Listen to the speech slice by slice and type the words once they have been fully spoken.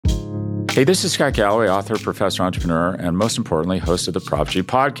Hey, this is Scott Galloway, author, professor, entrepreneur, and most importantly, host of the Prop G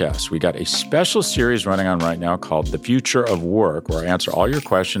podcast. We got a special series running on right now called The Future of Work, where I answer all your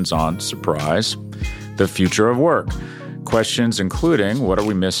questions on, surprise, the future of work. Questions including, what are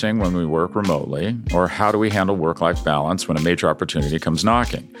we missing when we work remotely? Or how do we handle work-life balance when a major opportunity comes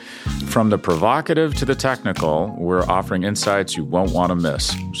knocking? From the provocative to the technical, we're offering insights you won't want to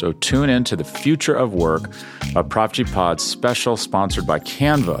miss. So tune in to The Future of Work, a Prop G Pod special sponsored by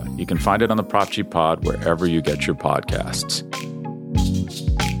Canva. You can find it on the Prop G Pod wherever you get your podcasts.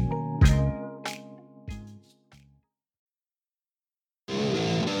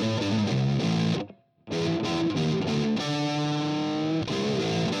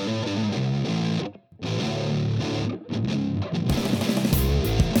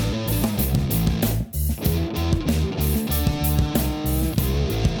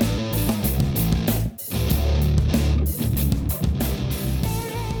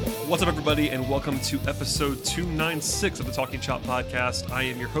 What's up, everybody, and welcome to episode 296 of the Talking Chop podcast. I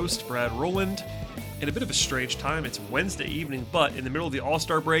am your host, Brad Rowland. In a bit of a strange time, it's Wednesday evening, but in the middle of the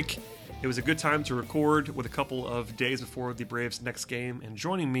All-Star break, it was a good time to record with a couple of days before the Braves' next game. And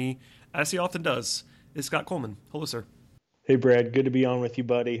joining me, as he often does, is Scott Coleman. Hello, sir. Hey, Brad. Good to be on with you,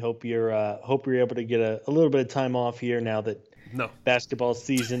 buddy. Hope you're able to get a little bit of time off here now that basketball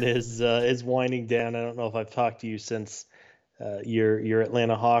season is winding down. I don't know if I've talked to you since your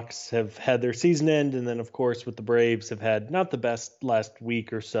Atlanta Hawks have had their season end, and then of course with the Braves have had not the best last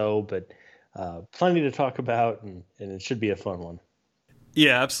week or so, but plenty to talk about, and it should be a fun one.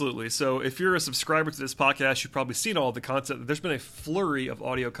 Yeah, absolutely. So if you're a subscriber to this podcast, you've probably seen all of the content. There's been a flurry of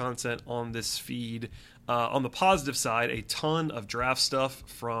audio content on this feed. On the positive side, a ton of draft stuff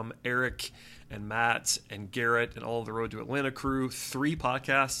from Eric and Matt and Garrett and all of the Road to Atlanta crew. 3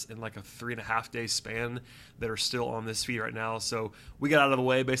 podcasts in like a 3.5 day span that are still on this feed right now. So we got out of the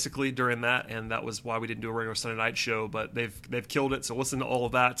way basically during that, and that was why we didn't do a regular Sunday night show, but they've killed it. So listen to all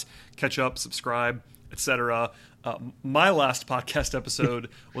of that, catch up, subscribe, etc. My last podcast episode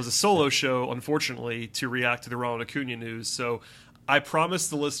was a solo show, unfortunately, to react to the Ronald Acuna news. So I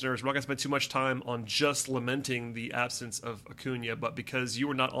promised the listeners we're not going to spend too much time on just lamenting the absence of Acuna, but because you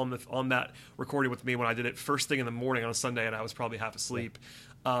were not on that recording with me when I did it first thing in the morning on a Sunday, and I was probably half asleep.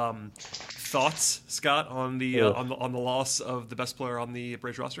 Thoughts, Scott, on the loss of the best player on the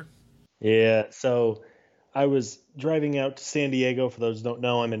Braves roster? Yeah, so I was driving out to San Diego. For those who don't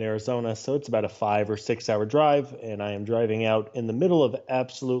know, I'm in Arizona, so it's about a 5 or 6 hour drive, and I am driving out in the middle of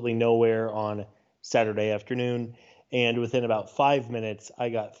absolutely nowhere on Saturday afternoon. And within about 5 minutes, I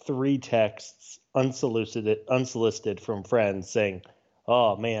got 3 texts unsolicited from friends saying,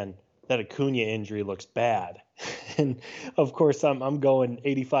 "Oh man, that Acuna injury looks bad." And of course, I'm going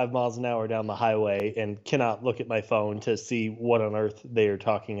 85 miles an hour down the highway and cannot look at my phone to see what on earth they are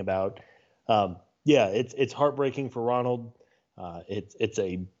talking about. Yeah, it's heartbreaking for Ronald. It's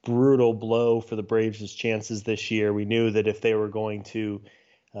a brutal blow for the Braves' chances this year. We knew that if they were going to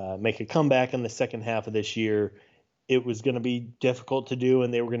make a comeback in the second half of this year, it was going to be difficult to do,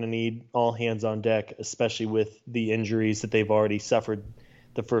 and they were going to need all hands on deck, especially with the injuries that they've already suffered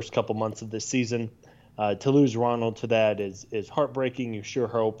the first couple months of this season. To lose Ronald to that is heartbreaking. You sure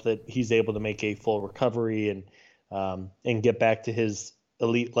hope that he's able to make a full recovery and get back to his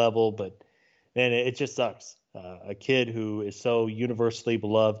elite level, but man, it just sucks. A kid who is so universally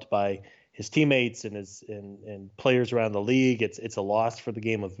beloved by his teammates and players around the league. It's a loss for the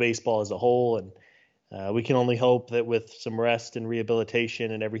game of baseball as a whole, and we can only hope that with some rest and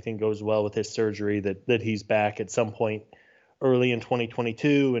rehabilitation and everything goes well with his surgery, that he's back at some point early in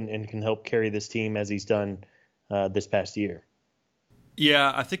 2022 and can help carry this team as he's done this past year.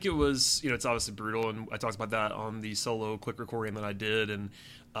 Yeah, I think it was, it's obviously brutal, and I talked about that on the solo quick recording that I did, and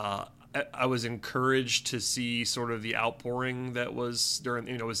I was encouraged to see sort of the outpouring that was during,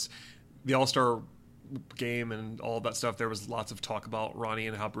 it was the All-Star game and all of that stuff. There was lots of talk about Ronnie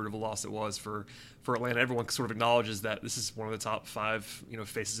and how brutal of a loss it was for Atlanta. Everyone sort of acknowledges that this is one of the top 5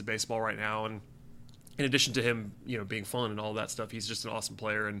 faces of baseball right now, and in addition to him being fun and all that stuff, he's just an awesome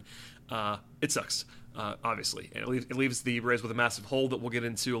player, and it sucks, obviously, and it leaves the Braves with a massive hole that we'll get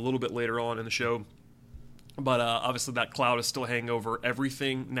into a little bit later on in the show. But obviously that cloud is still hanging over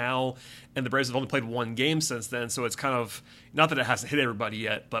everything now, and the Braves have only played 1 game since then, so it's kind of, not that it hasn't hit everybody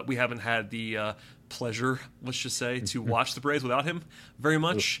yet, but we haven't had the pleasure, let's just say, to watch the Braves without him very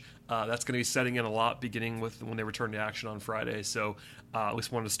much. That's going to be setting in a lot beginning with when they return to action on Friday. So at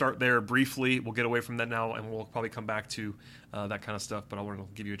least wanted to start there briefly. We'll get away from that now, and we'll probably come back to that kind of stuff. But I wanted to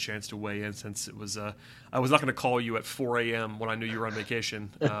give you a chance to weigh in since it was I was not going to call you at 4 a.m. when I knew you were on vacation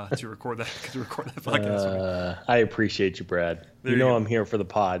to record that podcast. I appreciate you, Brad. You know I'm here for the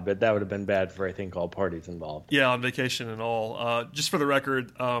pod, but that would have been bad for, I think, all parties involved. Yeah, on vacation and all. Just for the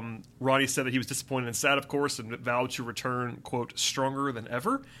record, Ronnie said that he was disappointed and sad, of course, and vowed to return, quote, stronger than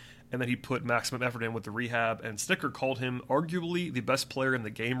ever. And then he put maximum effort in with the rehab. And Snicker called him arguably the best player in the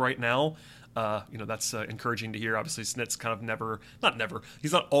game right now. That's encouraging to hear. Obviously, Snit's kind of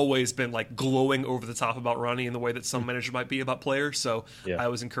he's not always been like glowing over the top about Ronnie in the way that some managers might be about players. So yeah. I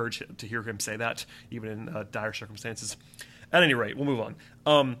was encouraged to hear him say that, even in dire circumstances. At any rate, we'll move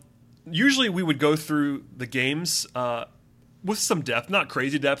on. Usually we would go through the games with some depth, not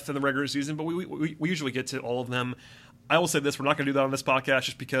crazy depth in the regular season, but we usually get to all of them. I will say this, we're not going to do that on this podcast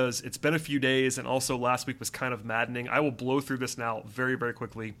just because it's been a few days, and also last week was kind of maddening. I will blow through this now very, very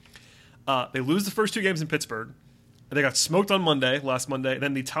quickly. They lose the first two games in Pittsburgh, and they got smoked on last Monday.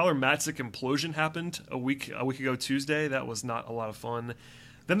 Then the Tyler Matzik implosion happened a week ago Tuesday. That was not a lot of fun.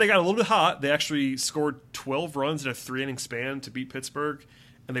 Then they got a little bit hot. They actually scored 12 runs in a 3-inning span to beat Pittsburgh,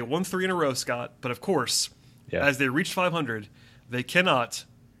 and they won 3 in a row, Scott. But of course, as they reached 500, they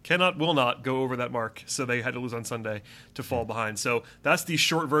will not go over that mark, so they had to lose on Sunday to fall behind. So that's the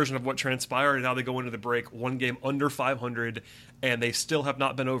short version of what transpired, and now they go into the break one game under 500, and they still have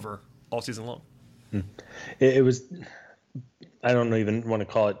not been over all season long. It was, I don't even want to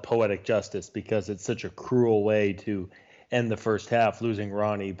call it poetic justice because it's such a cruel way to end the first half, losing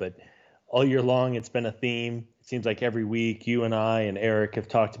Ronnie, but all year long it's been a theme. It seems like every week you and I and Eric have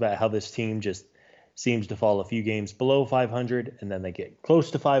talked about how this team just seems to fall a few games below 500, and then they get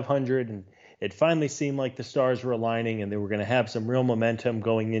close to 500, and it finally seemed like the stars were aligning and they were going to have some real momentum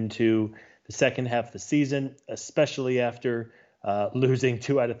going into the second half of the season, especially after losing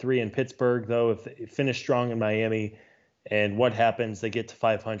 2 out of 3 in Pittsburgh, though, if they finish strong in Miami. And what happens? They get to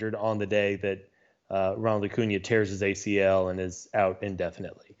 500 on the day that Ronald Acuna tears his ACL and is out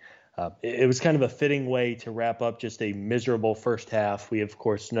indefinitely. It was kind of a fitting way to wrap up just a miserable first half. We, of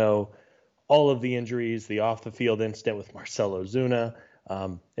course, know all of the injuries, the off-the-field incident with Marcell Ozuna.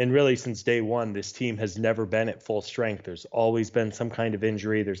 And really, since day one, this team has never been at full strength. There's always been some kind of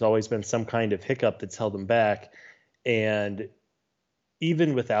injury. There's always been some kind of hiccup that's held them back. And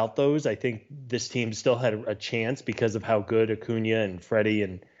even without those, I think this team still had a chance because of how good Acuna and Freddie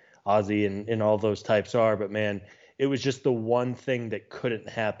and Ozzy and all those types are. But, man, it was just the one thing that couldn't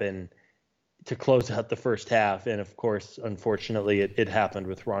happen to close out the first half. And of course, unfortunately, it happened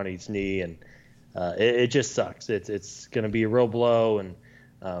with Ronnie's knee, and it just sucks. It's going to be a real blow. And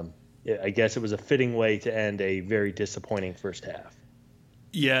I guess it was a fitting way to end a very disappointing first half.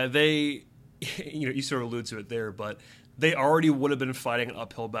 Yeah, you sort of allude to it there, but they already would have been fighting an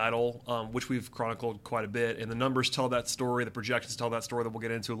uphill battle, which we've chronicled quite a bit. And the numbers tell that story. The projections tell that story that we'll get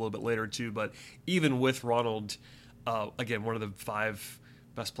into a little bit later too. But even with Ronald, again, one of the 5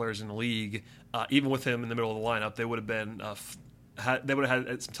 best players in the league, even with him in the middle of the lineup, they would have been they would have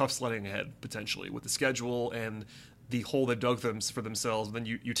had some tough sledding ahead potentially with the schedule and the hole they dug for themselves. And then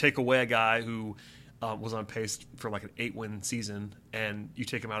you take away a guy who was on pace for like an 8-win season, and you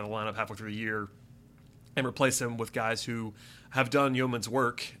take him out of the lineup halfway through the year and replace him with guys who have done yeoman's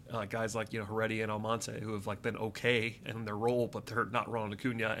work, guys like Heredia and Almonte, who have like been okay in their role, but they're not Ronald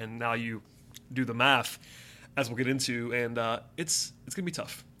Acuna. And now you do the math, as we'll get into, and it's going to be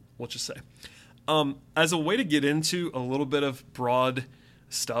tough, let's just say. As a way to get into a little bit of broad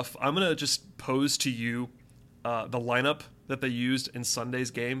stuff, I'm going to just pose to you the lineup that they used in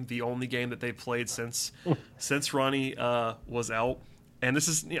Sunday's game, the only game that they played since Ronnie was out. And this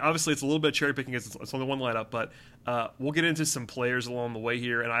is, obviously, it's a little bit cherry picking because it's only one lineup, but we'll get into some players along the way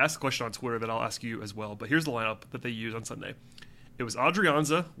here. And I asked a question on Twitter that I'll ask you as well. But here's the lineup that they used on Sunday. It was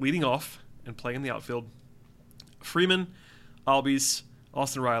Adrianza leading off and playing in the outfield. Freeman, Albies,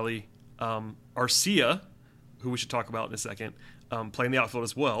 Austin Riley, Arcia, who we should talk about in a second, playing the outfield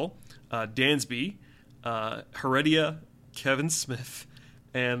as well. Dansby, Heredia, Kevin Smith,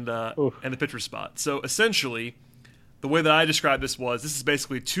 and the pitcher spot. So essentially, the way that I described this is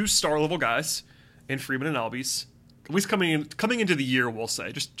basically 2 star-level guys in Freeman and Albies, at least coming into the year, we'll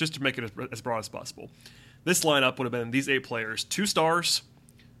say, just to make it as broad as possible. This lineup would have been these 8 players, 2 stars,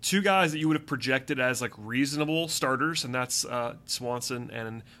 2 guys that you would have projected as like reasonable starters, and that's Swanson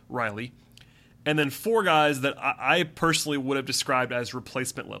and Riley, and then 4 guys that I personally would have described as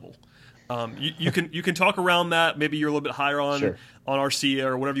replacement level. You can talk around that. Maybe you're a little bit higher on Arcia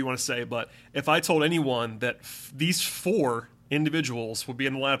or whatever you want to say. But if I told anyone that these 4 individuals would be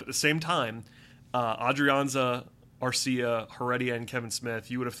in the lineup at the same time, Adrianza, Arcia, Heredia, and Kevin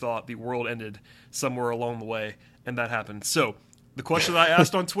Smith, you would have thought the world ended somewhere along the way, and that happened. So the question that I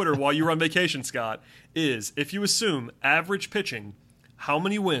asked on Twitter while you were on vacation, Scott, is if you assume average pitching, how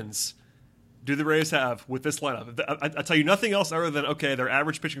many wins do the Rays have with this lineup? I tell you nothing else other than, okay, their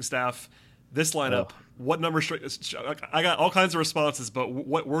average pitching staff, this lineup, what number? I got all kinds of responses, but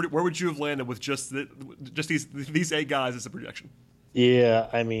where would you have landed with just these 8 guys as a projection? Yeah,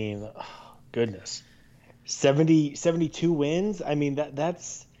 I mean, goodness. 72 wins. I mean,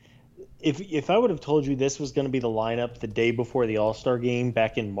 that's if I would have told you this was going to be the lineup the day before the All-Star game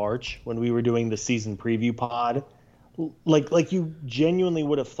back in March when we were doing the season preview pod, like you genuinely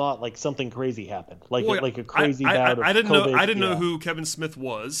would have thought like something crazy happened, like a crazy bout of COVID. I didn't know who Kevin Smith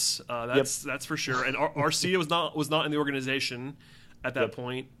was. That's for sure. And Arcia was not in the organization at that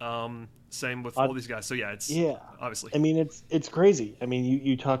point. Same with all these guys. So it's obviously. I mean, it's crazy. I mean,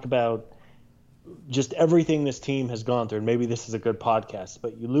 you talk about just everything this team has gone through, and maybe this is a good podcast,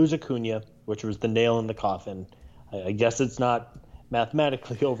 but you lose Acuna, which was the nail in the coffin. I guess it's not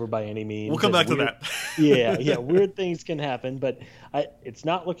mathematically over by any means. We'll come back to that. Weird things can happen, but it's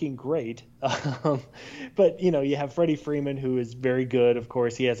not looking great. But, you have Freddie Freeman, who is very good. Of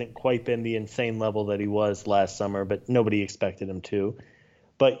course, he hasn't quite been the insane level that he was last summer, but nobody expected him to.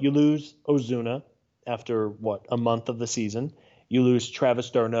 But you lose Ozuna after, a month of the season. You lose Travis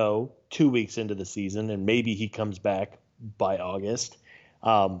d'Arnaud 2 weeks into the season, and maybe he comes back by August.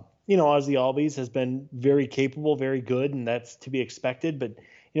 Ozzy Albies has been very capable, very good, and that's to be expected. But,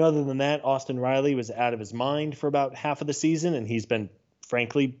 other than that, Austin Riley was out of his mind for about half of the season, and he's been,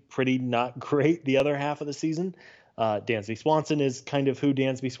 frankly, pretty not great the other half of the season. Dansby Swanson is kind of who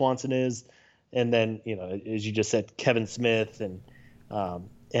Dansby Swanson is. And then, as you just said, Kevin Smith and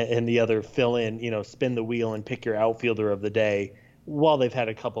the other fill-in, spin the wheel and pick your outfielder of the day. While they've had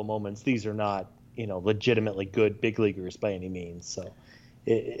a couple moments, these are not, legitimately good big leaguers by any means. So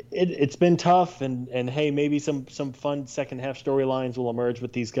it's been tough, and hey, maybe some fun second half storylines will emerge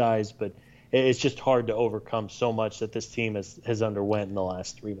with these guys, but it's just hard to overcome so much that this team has underwent in the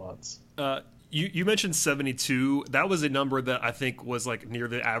last 3 months. You mentioned 72. That was a number that I think was like near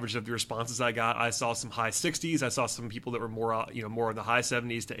the average of the responses I got. I saw some high 60s. I saw some people that were more in the high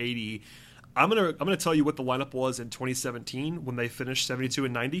 70s to 80. I'm gonna tell you what the lineup was in 2017 when they finished 72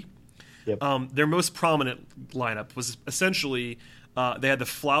 and 90. Yep. Their most prominent lineup was essentially they had the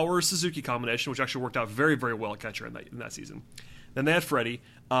Flowers-Suzuki combination, which actually worked out very, very well at catcher in that season. Then they had Freddie.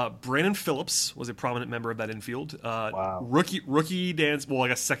 Brandon Phillips was a prominent member of that infield. Wow. Rookie Dansby, well, I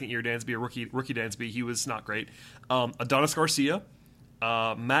guess second-year Dansby, or rookie Dansby, he was not great. Adonis Garcia,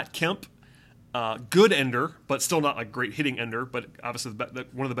 Matt Kemp, good ender, but still not a great hitting ender, but obviously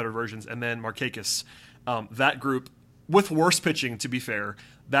one of the better versions. And then Markakis. That group, with worse pitching, to be fair,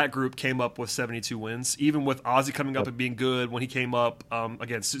 that group came up with 72 wins. Even with Ozzy coming up and being good when he came up,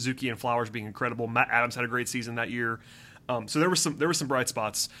 again, Suzuki and Flowers being incredible. Matt Adams had a great season that year. So there were some bright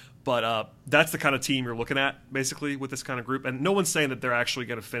spots, but that's the kind of team you're looking at basically with this kind of group. And no one's saying that they're actually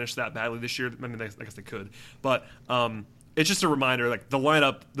going to finish that badly this year. I mean, I guess they could, but it's just a reminder. Like the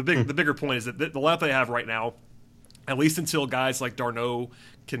lineup, the bigger point is that the lineup they have right now, at least until guys like d'Arnaud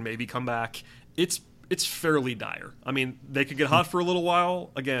can maybe come back, it's fairly dire. I mean, they could get hot for a little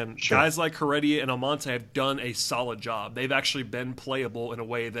while. Again, sure. Guys like Heredia and Almonte have done a solid job. They've actually been playable in a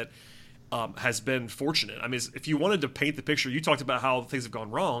way that has been fortunate. I mean, if you wanted to paint the picture, you talked about how things have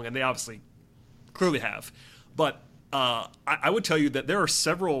gone wrong, and they obviously clearly have. But I would tell you that there are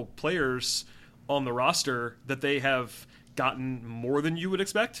several players on the roster that they have gotten more than you would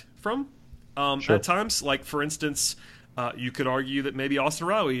expect from Sure. at times. Like, for instance, you could argue that maybe Austin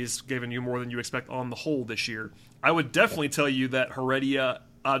Riley's given you more than you expect on the whole this year. I would definitely tell you that Heredia,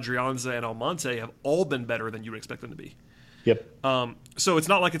 Adrianza, and Almonte have all been better than you would expect them to be. Yep. So it's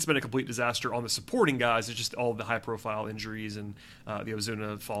not like it's been a complete disaster on the supporting guys. It's just all the high-profile injuries and the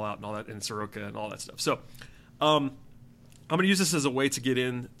Ozuna fallout and all that, and Soroka and all that stuff. So I'm going to use this as a way to get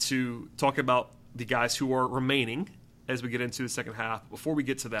into talk about the guys who are remaining as we get into the second half. Before we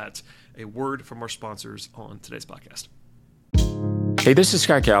get to that, a word from our sponsors on today's podcast. Hey, this is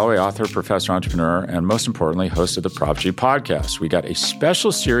Scott Galloway, author, professor, entrepreneur, and most importantly, host of the Prop G podcast. We got a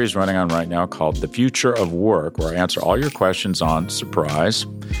special series running on right now called The Future of Work, where I answer all your questions on, surprise,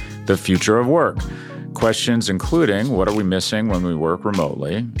 the future of work. Questions including, what are we missing when we work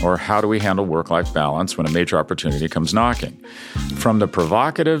remotely? Or how do we handle work-life balance when a major opportunity comes knocking? From the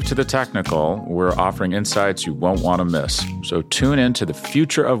provocative to the technical, we're offering insights you won't want to miss. So tune in to The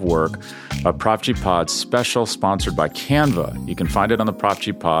Future of Work, a Prop G Pod special sponsored by Canva. You can find it on the Prop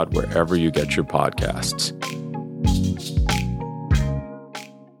G Pod wherever you get your podcasts.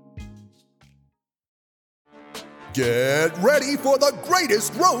 Get ready for the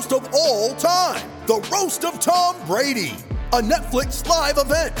greatest roast of all time, the Roast of Tom Brady, a Netflix live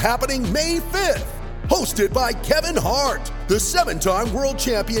event happening May 5th. Hosted by Kevin Hart, the 7-time world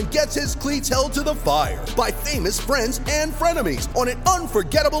champion gets his cleats held to the fire by famous friends and frenemies on an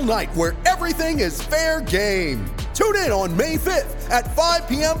unforgettable night where everything is fair game. Tune in on May 5th at 5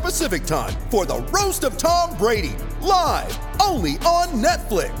 p.m. Pacific time for the Roast of Tom Brady, live only on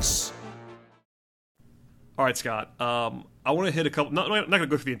Netflix. All right, Scott. I want to hit a couple. I'm not going to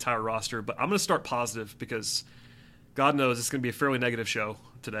go through the entire roster, but I'm going to start positive because God knows it's going to be a fairly negative show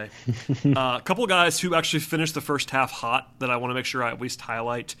today. A couple of guys who actually finished the first half hot that I want to make sure I at least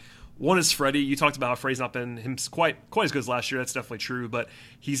highlight. One is Freddie. You talked about how Freddie's not been quite as good as last year. That's definitely true, but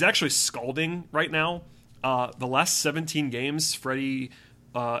he's actually scalding right now. The last 17 games, Freddie,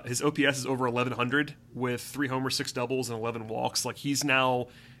 his OPS is over 1,100 with 3 homers, 6 doubles, and 11 walks. Like, he's now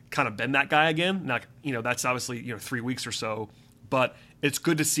kind of been that guy again. Now, that's obviously 3 weeks or so, but it's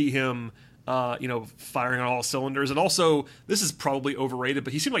good to see him firing on all cylinders. And also, this is probably overrated,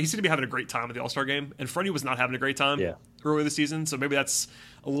 but he seemed to be having a great time at the All-Star game, and Freddie was not having a great time earlier this season, so maybe that's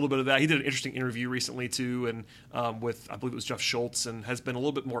a little bit of that. He did an interesting interview recently, too, and with, I believe it was Jeff Schultz, and has been a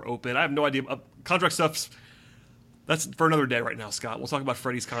little bit more open. I have no idea. Contract stuff's that's for another day right now, Scott. We'll talk about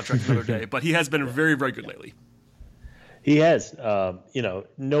Freddie's contract another day, but he has been very, very good lately. He has.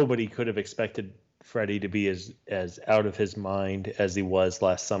 Nobody could have expected Freddie to be as out of his mind as he was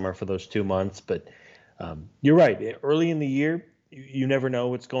last summer for those 2 months. But you're right. Early in the year, you never know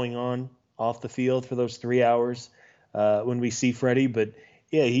what's going on off the field for those 3 hours when we see Freddie. But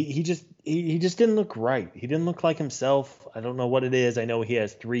yeah, he just didn't look right. He didn't look like himself. I don't know what it is. I know he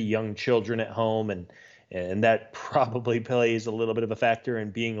has 3 young children at home, and that probably plays a little bit of a factor in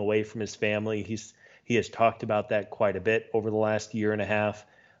being away from his family. He has talked about that quite a bit over the last year and a half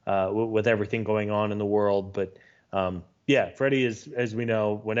with everything going on in the world. But Freddie is, as we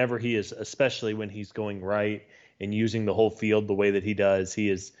know, whenever he is, especially when he's going right and using the whole field the way that he does, he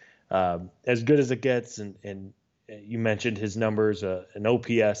is as good as it gets. And you mentioned his numbers, an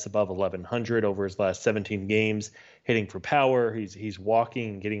OPS above 1,100 over his last 17 games, hitting for power. He's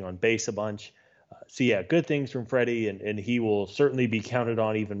walking and getting on base a bunch. Good things from Freddie, and he will certainly be counted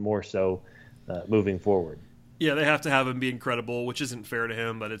on even more so moving forward. Yeah, they have to have him be incredible, which isn't fair to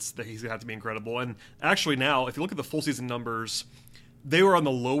him, but he's going to have to be incredible. And actually now, if you look at the full season numbers, they were on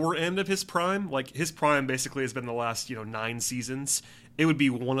the lower end of his prime. Like, his prime basically has been the last 9 seasons. It would be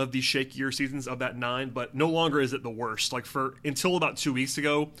one of the shakier seasons of that 9, but no longer is it the worst. Like, until about 2 weeks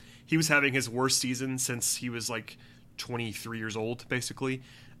ago, he was having his worst season since he was like 23 years old, basically.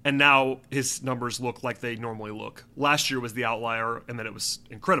 And now his numbers look like they normally look. Last year was the outlier, and then it was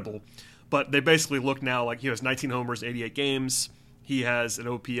incredible. But they basically look now like he has 19 homers, 88 games. He has an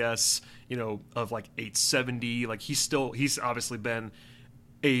OPS, of like 870. Like, he's obviously been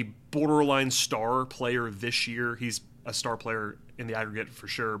a borderline star player this year. He's a star player in the aggregate for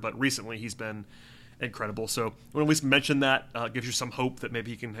sure, but recently he's been incredible. So I want to at least mention that. Gives you some hope that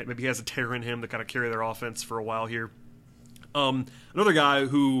maybe he has a tear in him to kind of carry their offense for a while here. Another guy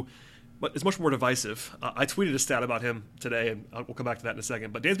who is much more divisive. I tweeted a stat about him today, and we'll come back to that in a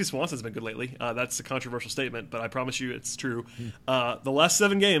second. But Dansby Swanson's been good lately. That's a controversial statement, but I promise you it's true. The last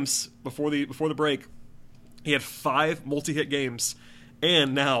 7 games before the break, he had 5 multi-hit games,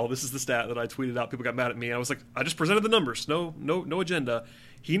 and now this is the stat that I tweeted out. People got mad at me. I was like, I just presented the numbers. No agenda.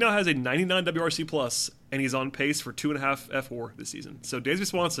 He now has a 99 WRC plus, and he's on pace for 2.5 F4 this season. So Dansby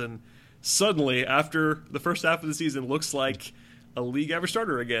Swanson suddenly, after the first half of the season, looks like a league average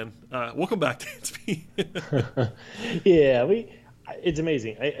starter again. Welcome back, Dansby. It's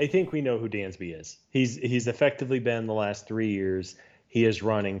amazing. I think we know who Dansby is. He's effectively been the last 3 years. He has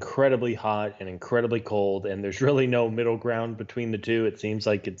run incredibly hot and incredibly cold, and there's really no middle ground between the two. It seems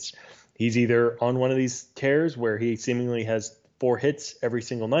like he's either on one of these tears where he seemingly has 4 hits every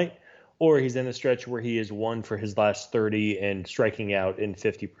single night, or he's in a stretch where he is 1 for his last 30 and striking out in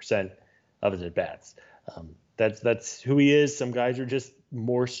 50% of his at-bats. That's who he is. Some guys are just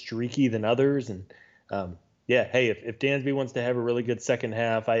more streaky than others. And if Dansby wants to have a really good second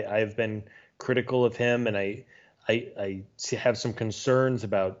half, I've been critical of him, and I have some concerns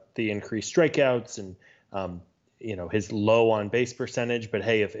about the increased strikeouts and his low on base percentage. But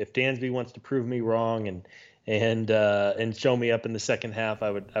hey, if Dansby wants to prove me wrong and show me up in the second half,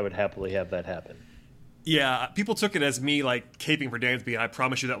 I would happily have that happen. Yeah, people took it as me like caping for Dansby, and I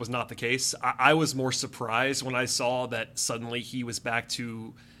promise you that was not the case. I was more surprised when I saw that suddenly he was back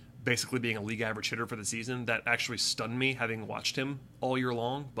to basically being a league average hitter for the season. That actually stunned me, having watched him all year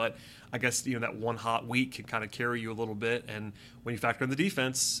long. But I guess that one hot week can kind of carry you a little bit, and when you factor in the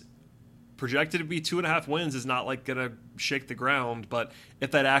defense, projected to be 2.5 wins is not like gonna shake the ground, but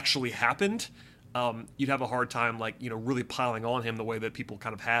if that actually happened, you'd have a hard time really piling on him the way that people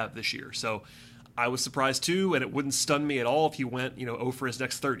kind of have this year. So I was surprised too, and it wouldn't stun me at all if he went 0 for his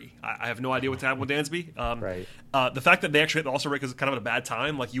next 30. I have no idea what's happening with Dansby. Right. The fact that they actually hit the All-Star break is kind of at a bad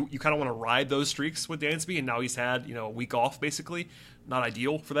time. Like you kind of want to ride those streaks with Dansby, and now he's had a week off basically. Not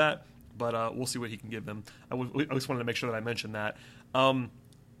ideal for that, but we'll see what he can give them. I just wanted to make sure that I mentioned that.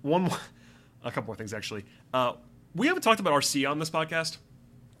 A couple more things actually. We haven't talked about RC on this podcast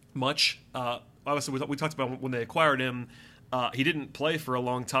much. Obviously, we talked about when they acquired him. He didn't play for a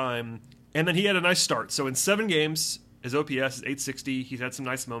long time. And then he had a nice start. So in 7 games, his OPS is 860. He's had some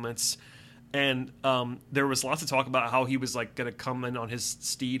nice moments. And there was lots of talk about how he was going to come in on his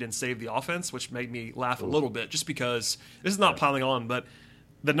steed and save the offense, which made me laugh a little bit just because this is not piling on, but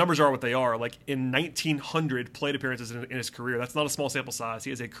the numbers are what they are. Like in 1,900 plate appearances in his career, that's not a small sample size.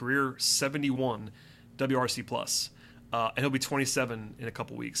 He has a career 71 WRC plus. And he'll be 27 in a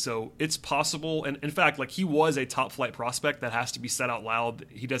couple weeks. So it's possible. And in fact, he was a top flight prospect. That has to be said out loud.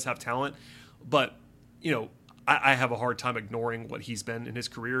 He does have talent. But, I have a hard time ignoring what he's been in his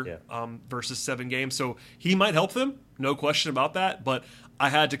career versus 7 games. So he might help them. No question about that. But I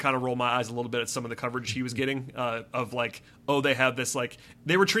had to kind of roll my eyes a little bit at some of the coverage he was getting of they have this,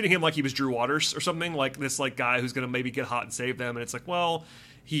 they were treating him like he was Drew Waters or something, like this guy who's going to maybe get hot and save them. And it's well,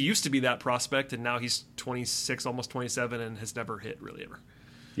 he used to be that prospect, and now he's 26, almost 27, and has never hit really ever.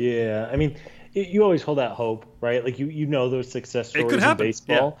 Yeah, I mean, you always hold out hope, right? You know those success stories in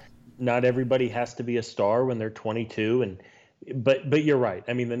baseball. Yeah. Not everybody has to be a star when they're 22, but you're right.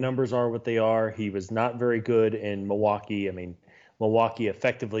 I mean, the numbers are what they are. He was not very good in Milwaukee. I mean, Milwaukee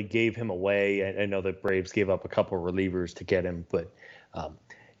effectively gave him away. I know the Braves gave up a couple of relievers to get him, but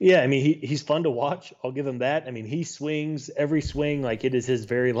yeah, I mean, he's fun to watch. I'll give him that. I mean, he swings every swing like it is his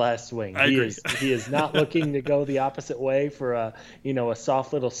very last swing. He is not looking to go the opposite way for a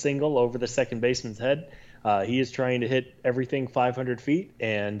soft little single over the second baseman's head. He is trying to hit everything 500 feet,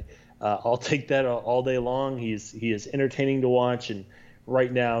 and I'll take that all day long. He is entertaining to watch, and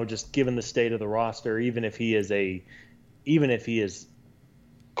right now, just given the state of the roster, even if he is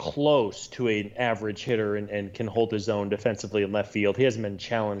close to an average hitter and can hold his own defensively in left field, he hasn't been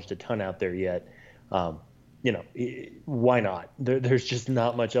challenged a ton out there yet. Why not? There's just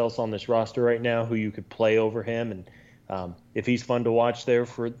not much else on this roster right now who you could play over him, and if he's fun to watch there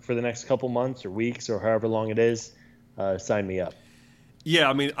for the next couple months or weeks or however long it is, sign me up. Yeah,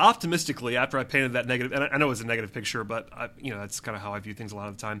 I mean, optimistically, after I painted that negative, and I know it's a negative picture, but that's kind of how I view things a lot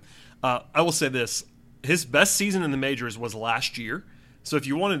of the time. I will say this: his best season in the majors was last year. So if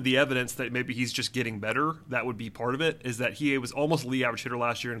you wanted the evidence that maybe he's just getting better, that would be part of it, is that he was almost league average hitter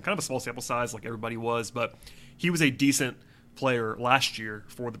last year, and kind of a small sample size like everybody was, but he was a decent player last year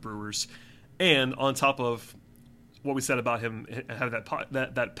for the Brewers. And on top of what we said about him having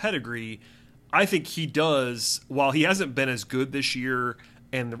that pedigree, I think he does, while he hasn't been as good this year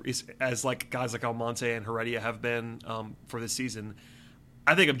and as guys like Almonte and Heredia have been for this season,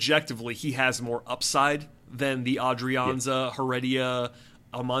 I think objectively he has more upside than the Adrianza, Heredia,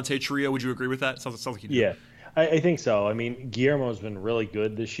 Almonte trio. Would you agree with that? Sounds like you do. Yeah, I think so. I mean, Guillermo's been really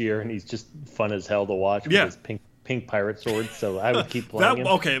good this year, and he's just fun as hell to watch with his pink pirate sword. So I would keep playing him.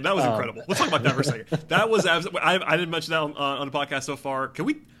 Okay, that was incredible. Let's talk about that for a second. That was I didn't mention that on the podcast so far.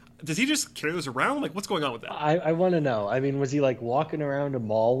 Does he just carry those around? What's going on with that? I want to know. I mean, was he walking around a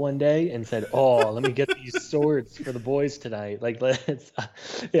mall one day and said, "Oh, let me get these swords for the boys tonight"?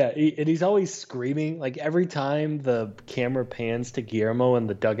 And he's always screaming. Every time the camera pans to Guillermo in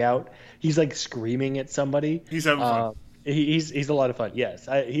the dugout, he's screaming at somebody. He's having fun. He's a lot of fun. Yes,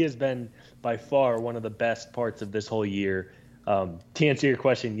 he has been by far one of the best parts of this whole year. To answer your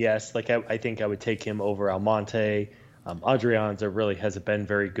question, yes. I think I would take him over Almonte. Adrianza really hasn't been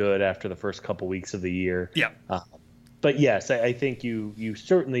very good after the first couple weeks of the year. Yeah. But yes, I think you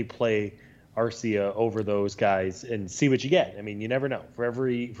certainly play Arcia over those guys and see what you get. I mean, you never know. For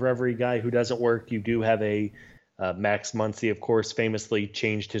every guy who doesn't work, you do have a Max Muncy, of course, famously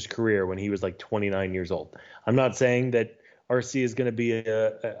changed his career when he was 29 years old. I'm not saying that Arcia is going to be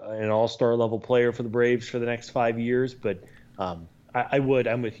an all-star level player for the Braves for the next 5 years, but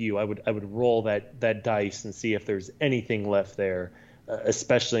I'm with you. I would roll that dice and see if there's anything left there,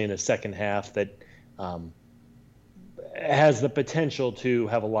 especially in a second half that has the potential to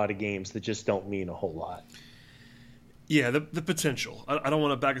have a lot of games that just don't mean a whole lot. Yeah, the potential. I don't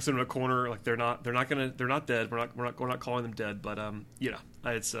want to back us into a corner. They're not dead. We're not calling them dead. But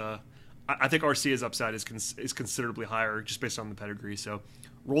it's I think Arcia's upside is considerably higher just based on the pedigree. So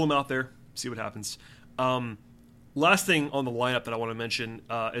roll him out there, see what happens. Last thing on the lineup that I want to mention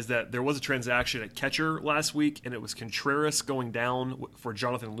is that there was a transaction at catcher last week, and it was Contreras going down for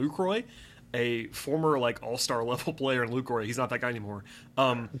Jonathan Lucroy, a former all-star level player in Lucroy. He's not that guy anymore.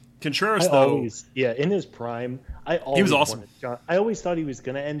 Contreras, in his prime, he was awesome. I always thought he was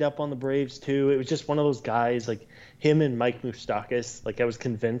going to end up on the Braves too. It was just one of those guys like him and Mike Moustakas. I was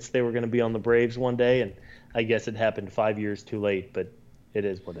convinced they were going to be on the Braves one day, and I guess it happened 5 years too late. But it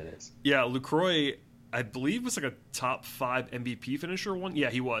is what it is. Yeah, Lucroy, I believe, was a top 5 MVP finisher one. Yeah,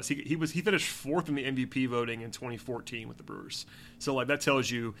 he was. He finished 4th in the MVP voting in 2014 with the Brewers. So that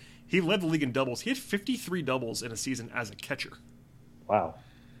tells you he led the league in doubles. He had 53 doubles in a season as a catcher. Wow.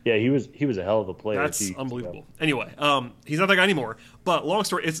 Yeah, he was a hell of a player. That's unbelievable. Anyway, he's not that guy anymore. But long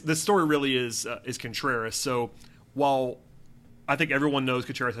story, the story really is Contreras. So while I think everyone knows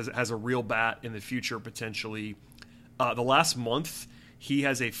Contreras has a real bat in the future potentially, the last month he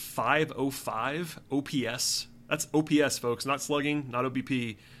has a 505 OPS. That's OPS, folks, not slugging, not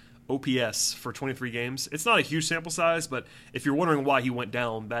OBP. OPS for 23 games. It's not a huge sample size, but if you're wondering why he went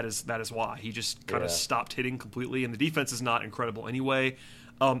down, that is why. He just kind of stopped hitting completely, and the defense is not incredible anyway.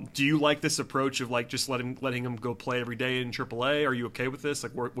 Do you like this approach of just letting him go play every day in AAA? Are you okay with this?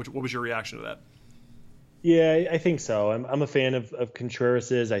 What was your reaction to that? Yeah, I think so. I'm a fan of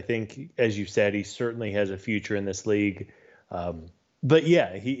Contreras's. I think, as you said, he certainly has a future in this league. But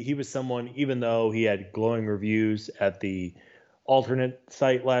yeah, he was someone, even though he had glowing reviews at the alternate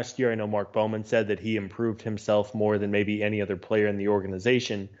site last year. I know Mark Bowman said that he improved himself more than maybe any other player in the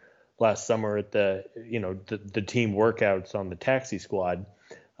organization last summer at the team workouts on the taxi squad.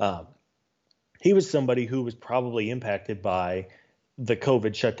 He was somebody who was probably impacted by the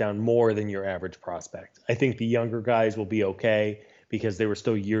COVID shutdown more than your average prospect. I think the younger guys will be okay because they were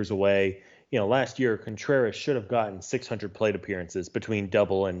still years away. Last year Contreras should have gotten 600 plate appearances between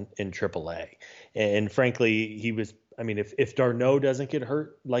double and AAA. And frankly, he was, if d'Arnaud doesn't get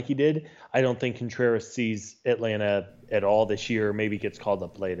hurt like he did, I don't think Contreras sees Atlanta at all this year, maybe gets called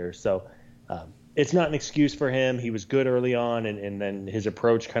up later. So it's not an excuse for him. He was good early on, and then his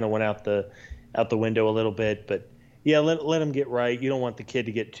approach kind of went out the window a little bit. But yeah, let him get right. You don't want the kid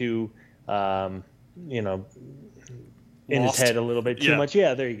to get too, in his head a little bit too much.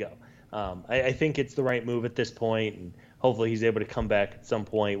 Yeah, there you go. I think it's the right move at this point, and hopefully he's able to come back at some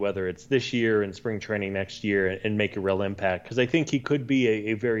point, whether it's this year and spring training next year, and make a real impact. Because I think he could be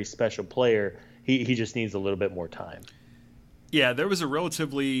a very special player. He just needs a little bit more time. Yeah, there was a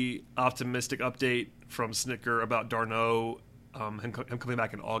relatively optimistic update from Snitker about d'Arnaud, him coming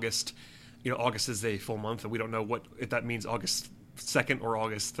back in August. August is a full month, and we don't know if that means August 2nd or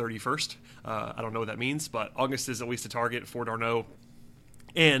August 31st. I don't know what that means, but August is at least a target for d'Arnaud.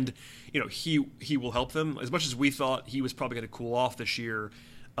 And, he will help them. As much as we thought he was probably going to cool off this year,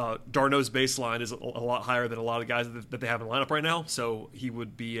 d'Arnaud's baseline is a lot higher than a lot of guys that they have in the lineup right now. So he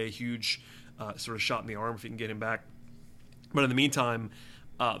would be a huge sort of shot in the arm if you can get him back. But in the meantime,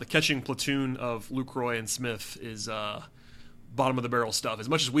 the catching platoon of Lucroy and Smith is bottom of the barrel stuff. As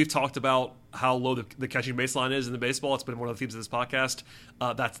much as we've talked about how low the catching baseline is in the baseball, it's been one of the themes of this podcast.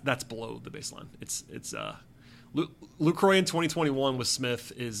 That's below the baseline. It's Lucroy in 2021 with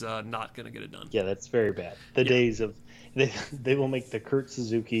Smith is not going to get it done. Yeah, that's very bad. The days of they will make the Kurt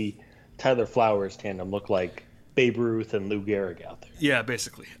Suzuki, Tyler Flowers tandem look like Babe Ruth and Lou Gehrig out there. Yeah,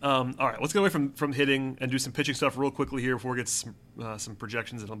 basically. All right, let's get away from hitting and do some pitching stuff real quickly here before we get some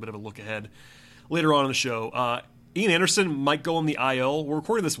projections and a bit of a look ahead later on in the show. Ian Anderson might go on the IL. We're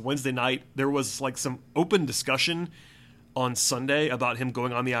recording this Wednesday night. There was some open discussion on Sunday about him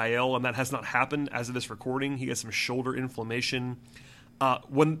going on the IL, and that has not happened as of this recording. He has some shoulder inflammation.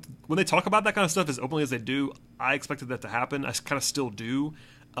 When they talk about that kind of stuff as openly as they do, I expected that to happen. I kind of still do.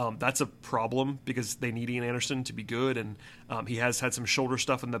 That's a problem because they need Ian Anderson to be good, and he has had some shoulder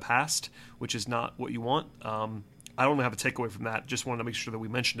stuff in the past, which is not what you want. I don't have a takeaway from that. Just wanted to make sure that we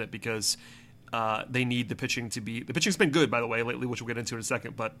mentioned it because they need the pitching to be – the pitching's been good, by the way, lately, which we'll get into in a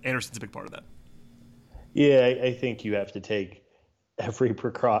second, but Anderson's a big part of that. Yeah, I think you have to take every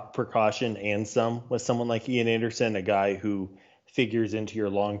precaution and some with someone like Ian Anderson, a guy who figures into your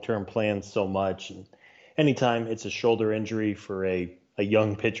long-term plans so much. And anytime it's a shoulder injury for a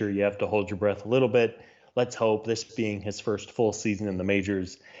young pitcher, you have to hold your breath a little bit. Let's hope, this being his first full season in the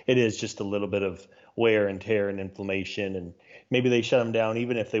majors, it is just a little bit of wear and tear and inflammation. And maybe they shut him down,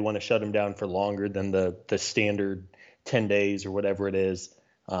 even if they want to shut him down for longer than the standard 10 days or whatever it is.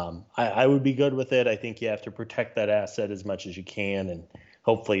 I would be good with it. I think you have to protect that asset as much as you can, and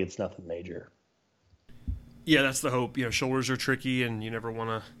hopefully it's nothing major. Yeah, that's the hope. Shoulders are tricky, and you never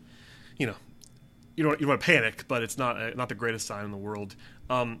want to, you don't want to panic, but it's not the greatest sign in the world.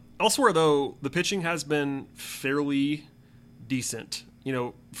 Elsewhere, though, the pitching has been fairly decent.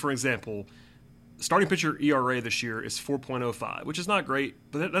 For example, starting pitcher ERA this year is 4.05, which is not great,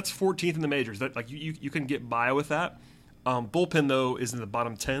 but that's 14th in the majors. That you can get by with that. Bullpen, though, is in the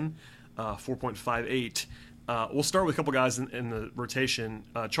bottom 10, 4.58. We'll start with a couple guys in the rotation.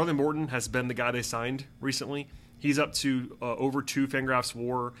 Charlie Morton has been the guy they signed recently. He's up to over 2 Fangraphs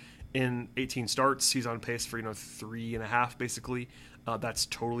WAR in 18 starts. He's on pace for 3.5 basically. That's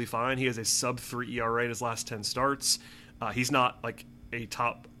totally fine. He has a sub-3 ERA in his last 10 starts. He's not like a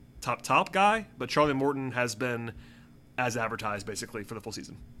top guy, but Charlie Morton has been as advertised basically for the full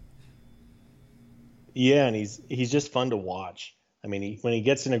season. Yeah, and he's just fun to watch. I mean, when he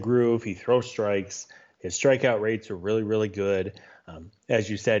gets in a groove, he throws strikes. His strikeout rates are really, really good. As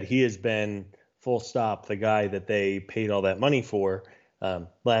you said, he has been full stop the guy that they paid all that money for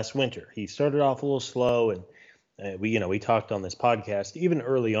last winter. He started off a little slow, and we talked on this podcast even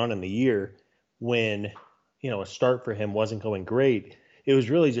early on in the year when a start for him wasn't going great. It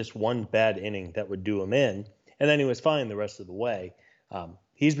was really just one bad inning that would do him in, and then he was fine the rest of the way.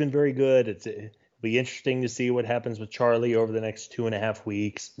 He's been very good. It'll be interesting to see what happens with Charlie over the next 2.5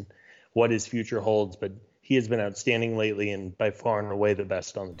 weeks, and what his future holds. But he has been outstanding lately, and by far and away the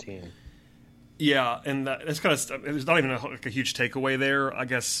best on the team. Yeah, and it's kind of there's not even a huge takeaway there. I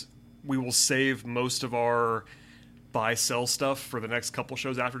guess we will save most of our buy-sell stuff for the next couple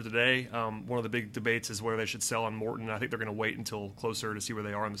shows after today. One of the big debates is where they should sell on Morton. I think they're going to wait until closer to see where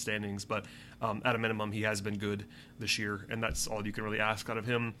they are in the standings. But at a minimum, he has been good this year, and that's all you can really ask out of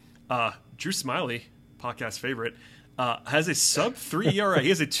him. Drew Smyly, podcast favorite, has a sub-3 ERA. He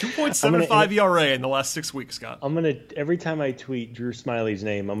has a 2.75 ERA in the last 6 weeks, Scott. Every time I tweet Drew Smyly's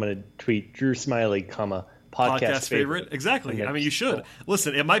name, I'm going to tweet Drew Smyly, podcast favorite. Exactly. I mean, you should.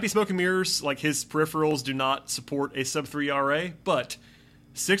 Listen, it might be smoke and mirrors, like his peripherals do not support a sub-3 ERA, but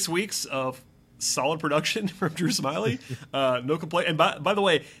 6 weeks of solid production from Drew Smyly, no complaint. And by the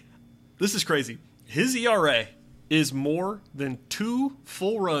way, this is crazy. His ERA is more than 2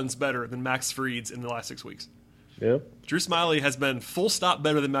 full runs better than Max Fried's in the last 6 weeks. Yep. Drew Smyly has been full stop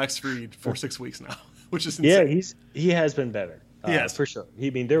better than Max Fried for 6 weeks now, which is insane. Yeah, he has been better. Yes, for sure.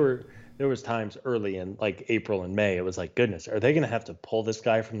 There was times early in like April and May, it was like, goodness, are they going to have to pull this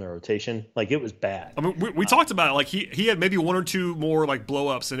guy from the rotation? Like, it was bad. I mean, we talked about it. Like he had maybe 1 or 2 more like blow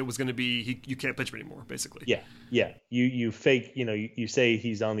ups, and it was going to be you can't pitch him anymore, basically. Yeah. You fake, you say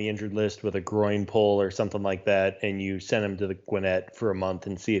he's on the injured list with a groin pull or something like that, and you send him to the Gwinnett for a month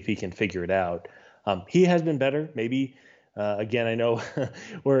and see if he can figure it out. He has been better. Maybe again, I know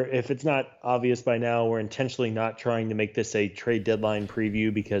if it's not obvious by now, we're intentionally not trying to make this a trade deadline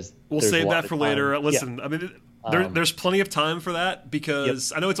preview because we'll save that for later. Listen, yeah. I mean, there's plenty of time for that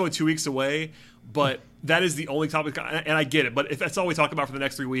because I know it's only 2 weeks away, but that is the only topic, and I get it. But if that's all we talk about for the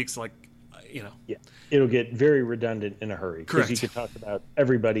next 3 weeks, it'll get very redundant in a hurry. Correct. Because you could talk about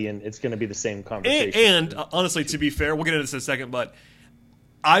everybody, and it's going to be the same conversation. And honestly, to be fair, we'll get into this in a second, but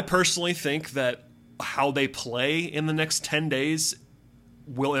I personally think that how they play in the next 10 days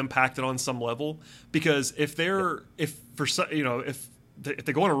will impact it on some level, because if they go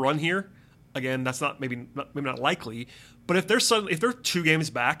on a run here, again, that's maybe not likely, but if they're 2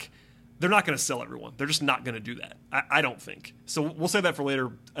 games back, they're not going to sell everyone. They're just not going to do that. I don't think. So we'll say that for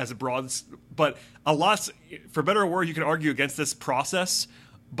later as a broad, but a lot, for better or worse, you can argue against this process,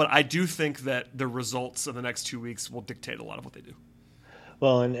 but I do think that the results of the next 2 weeks will dictate a lot of what they do.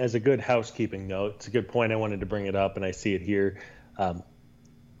 Well, and as a good housekeeping note, it's a good point. I wanted to bring it up, and I see it here.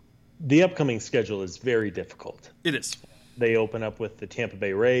 The upcoming schedule is very difficult. It is. They open up with the Tampa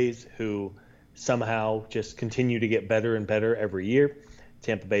Bay Rays, who somehow just continue to get better and better every year.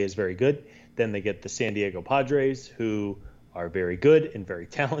 Tampa Bay is very good. Then they get the San Diego Padres, who are very good and very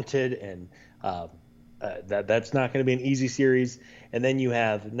talented, and that's not going to be an easy series. And then you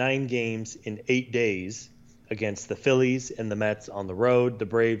have 9 games in 8 days against the Phillies and the Mets on the road. The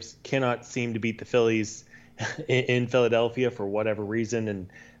Braves cannot seem to beat the Phillies in Philadelphia for whatever reason, and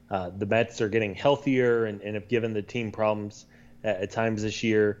the Mets are getting healthier and have given the team problems at times this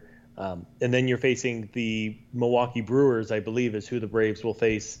year. And then you're facing the Milwaukee Brewers, I believe, is who the Braves will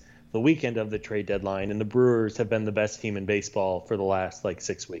face the weekend of the trade deadline, and the Brewers have been the best team in baseball for the last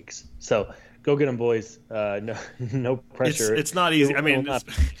 6 weeks. So go get them, boys. No pressure. It's not easy. I mean,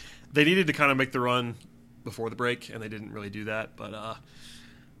 they needed to kind of make the run before the break, and they didn't really do that, but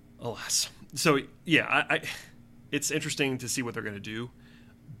alas. So yeah, it's interesting to see what they're going to do,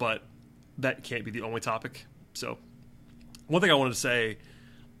 but that can't be the only topic. So one thing I wanted to say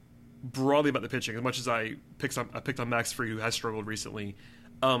broadly about the pitching, as much as I picked on Max Fried, who has struggled recently,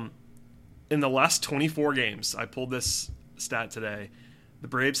 in the last 24 games, I pulled this stat today, the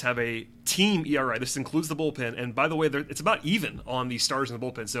Braves have a team ERA. This includes the bullpen. And by the way, it's about even on the stars in the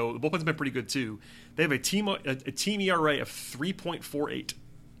bullpen. So the bullpen's been pretty good too. They have a team ERA of 3.48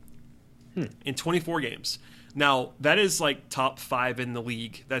 in 24 games. Now, that is like top 5 in the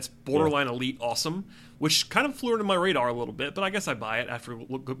league. That's borderline elite awesome, which kind of flew under my radar a little bit, but I guess I buy it after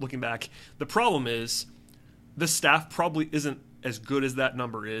looking back. The problem is the staff probably isn't as good as that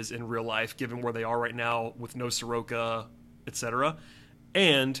number is in real life, given where they are right now with no Soroka, etc.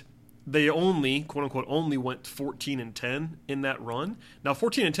 And they only, quote unquote, only went 14-10 in that run. Now,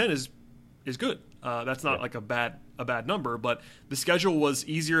 14-10 is good. That's not like a bad number, but the schedule was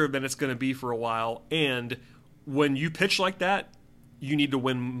easier than it's going to be for a while. And when you pitch like that, you need to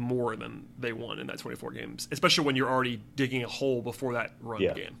win more than they won in that 24 games, especially when you're already digging a hole before that run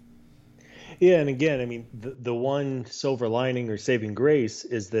began. Yeah, and again, I mean, the one silver lining or saving grace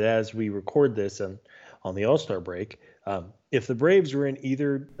is that as we record this on the All-Star break, if the Braves were in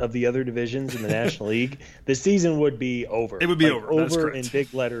either of the other divisions in the National League, the season would be over. It would be over. Over in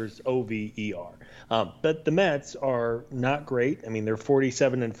big letters, OVER. But the Mets are not great. I mean, they're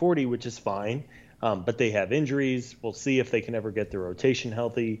 47-40, which is fine. But they have injuries. We'll see if they can ever get their rotation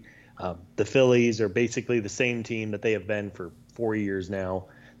healthy. The Phillies are basically the same team that they have been for 4 years now.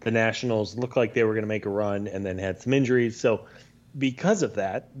 The Nationals looked like they were going to make a run and then had some injuries. So because of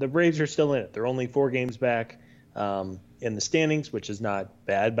that, the Braves are still in it. They're only 4 games back in the standings, which is not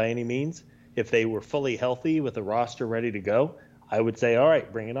bad by any means. If they were fully healthy with a roster ready to go, I would say, all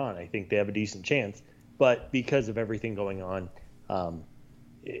right, bring it on. I think they have a decent chance. But because of everything going on,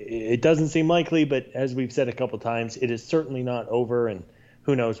 it doesn't seem likely. But as we've said a couple times, it is certainly not over. And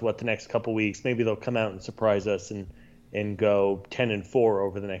who knows what the next couple weeks, maybe they'll come out and surprise us and go 10-4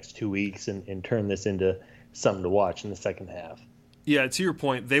 over the next 2 weeks and turn this into something to watch in the second half. Yeah, to your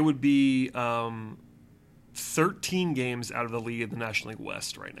point, they would be 13 games out of the lead in the National League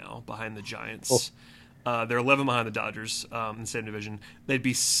West right now, behind the Giants. They're 11 behind the Dodgers in the same division. They'd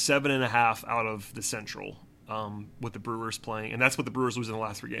be 7.5 out of the Central with the Brewers playing, and that's what the Brewers lose in the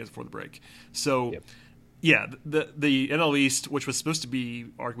last 3 games before the break. So, yeah, the NL East, which was supposed to be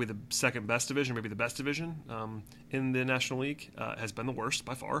arguably the second best division, maybe the best division in the National League, has been the worst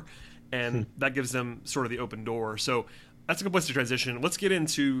by far, and that gives them sort of the open door. So that's a good place to transition. Let's get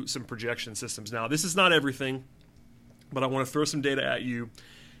into some projection systems now. This is not everything, but I want to throw some data at you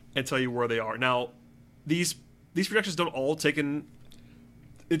and tell you where they are. Now, these projections don't all take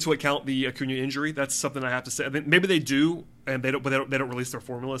into account the Acuna injury. That's something I have to say. I mean, maybe they do, and they don't release their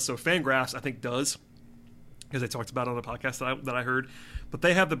formula. So Fangraphs, I think, does, because they talked about it on a podcast that I heard. But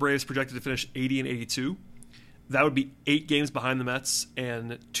they have the Braves projected to finish 80-82. That would be 8 games behind the Mets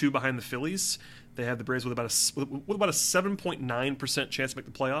and 2 behind the Phillies. They have the Braves with about a 7.9% chance to make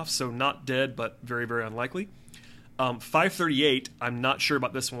the playoffs, so not dead, but very, very unlikely. 538, I'm not sure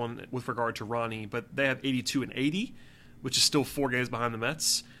about this one with regard to Ronnie, but they have 82-80, which is still 4 games behind the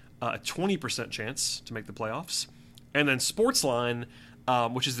Mets, a 20% chance to make the playoffs. And then Sportsline,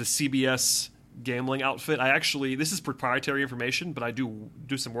 which is the CBS gambling outfit. This is proprietary information, but I do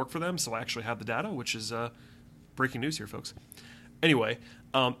some work for them, so I actually have the data, which is breaking news here, folks. Anyway,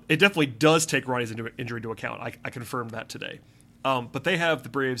 it definitely does take Ronnie's injury into account. I confirmed that today. But they have the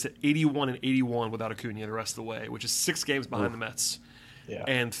Braves at 81-81 without Acuna the rest of the way, which is 6 games behind the Mets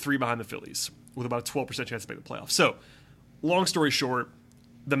and 3 behind the Phillies, with about a 12% chance to make the playoffs. So, long story short,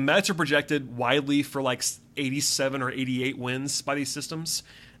 the Mets are projected widely for like 87 or 88 wins by these systems.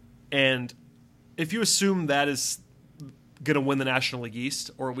 And if you assume that is going to win the National League East,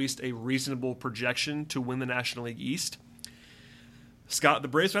 or at least a reasonable projection to win the National League East, Scott, the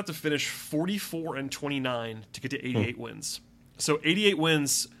Braves would have to finish 44-29 to get to 88 wins. So 88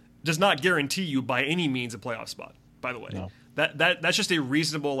 wins does not guarantee you by any means a playoff spot, by the way. No. That's just a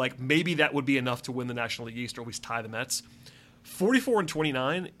reasonable, like, maybe that would be enough to win the National League East or at least tie the Mets.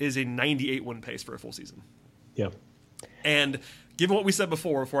 44-29 is a 98 win pace for a full season. Yeah. And given what we said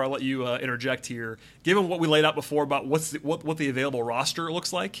before I let you interject here, given what we laid out before about what the available roster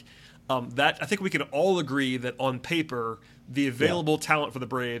looks like, that I think we can all agree that on paper, the available talent for the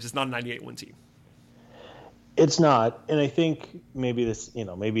Braves is not a 98 win team. It's not, and I think maybe this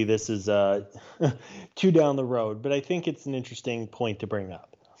is too down the road, but I think it's an interesting point to bring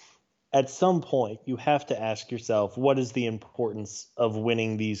up. At some point, you have to ask yourself, what is the importance of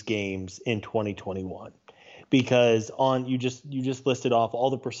winning these games in 2021? Because you just listed off all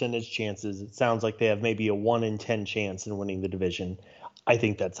the percentage chances. It sounds like they have maybe a 1 in 10 chance in winning the division. I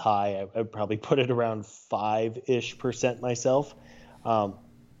think that's high. I would probably put it around 5-ish% myself.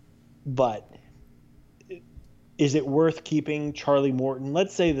 But is it worth keeping Charlie Morton?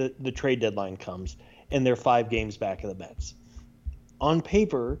 Let's say that the trade deadline comes and they're 5 games back of the Mets. On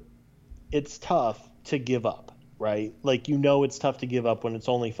paper, it's tough to give up, right? Like, it's tough to give up when it's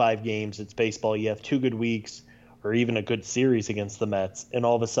only 5 games. It's baseball. You have 2 good weeks or even a good series against the Mets, and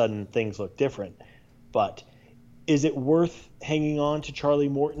all of a sudden things look different. But is it worth hanging on to Charlie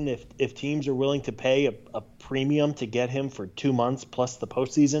Morton if teams are willing to pay a premium to get him for 2 months plus the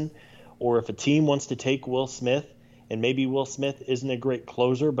postseason? Or if a team wants to take Will Smith, and maybe Will Smith isn't a great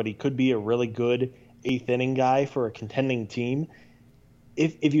closer, but he could be a really good 8th inning guy for a contending team.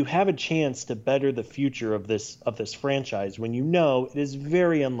 If you have a chance to better the future of this franchise, when it is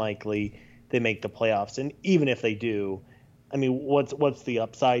very unlikely they make the playoffs, and even if they do, I mean, what's the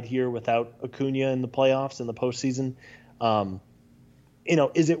upside here without Acuna in the playoffs in the postseason?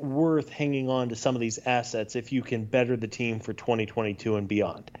 Is it worth hanging on to some of these assets if you can better the team for 2022 and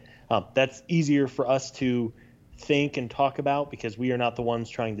beyond? That's easier for us to think and talk about because we are not the ones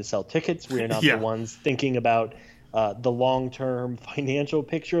trying to sell tickets. We are not the ones thinking about the long-term financial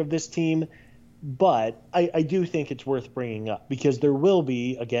picture of this team. But I do think it's worth bringing up because there will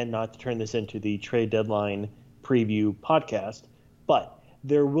be, again, not to turn this into the trade deadline preview podcast, but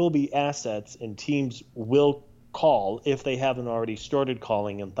there will be assets and teams will call, if they haven't already started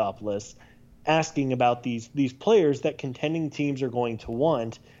calling in Thoughtfulness, asking about these players that contending teams are going to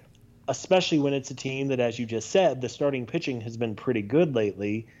want, especially when it's a team that, as you just said, the starting pitching has been pretty good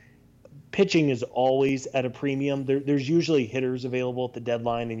lately. Pitching is always at a premium. There's usually hitters available at the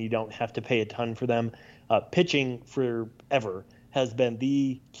deadline, and you don't have to pay a ton for them. Pitching forever has been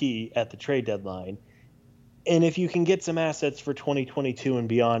the key at the trade deadline. And if you can get some assets for 2022 and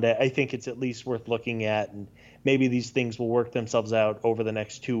beyond, I think it's at least worth looking at. And maybe these things will work themselves out over the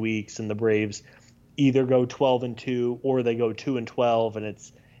next 2 weeks, and the Braves either go 12-2 or they go 2-12, and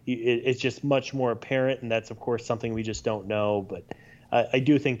it's just much more apparent. And that's, of course, something we just don't know. But I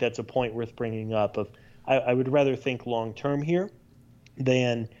do think that's a point worth bringing up. I would rather think long-term here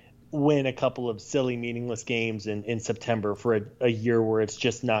than win a couple of silly, meaningless games in September for a year where it's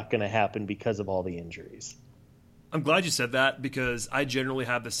just not going to happen because of all the injuries. I'm glad you said that because I generally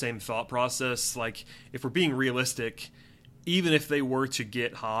have the same thought process. Like, if we're being realistic, even if they were to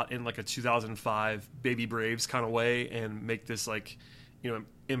get hot in like a 2005 Baby Braves kind of way and make this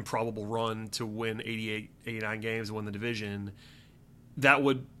improbable run to win 88, 89 games and win the division, that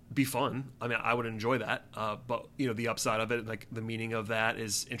would be fun. I mean, I would enjoy that. But the upside of it, like the meaning of that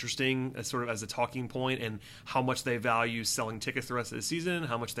is interesting as sort of as a talking point, and how much they value selling tickets the rest of the season,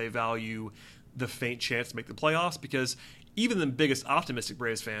 how much they value the faint chance to make the playoffs, because even the biggest optimistic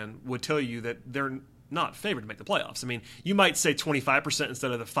Braves fan would tell you that they're not favored to make the playoffs. I mean, you might say 25%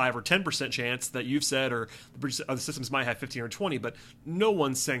 instead of the 5 or 10% chance that you've said, or the other systems might have 15 or 20, but no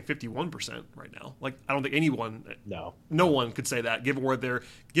one's saying 51% right now. Like, I don't think anyone, no one could say that, given where they're,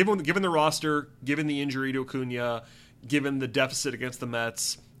 given the roster, given the injury to Acuna, given the deficit against the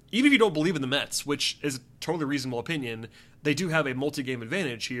Mets. Even if you don't believe in the Mets, which is a totally reasonable opinion, they do have a multi-game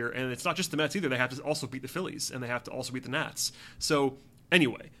advantage here, and it's not just the Mets either. They have to also beat the Phillies, and they have to also beat the Nats. So,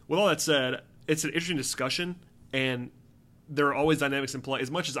 anyway, with all that said, it's an interesting discussion, and there are always dynamics in play. As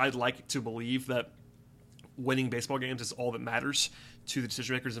much as I'd like to believe that winning baseball games is all that matters to the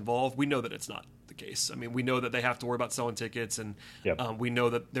decision makers involved, we know that it's not the case. I mean, we know that they have to worry about selling tickets, and we know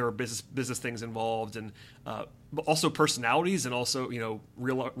that there are business things involved, and but also personalities, and also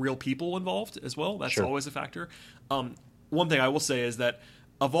real people involved as well. That's always a factor. One thing I will say is that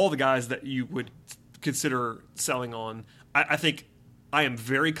of all the guys that you would consider selling on, I think I am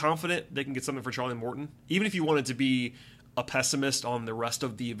very confident they can get something for Charlie Morton. Even if you wanted to be a pessimist on the rest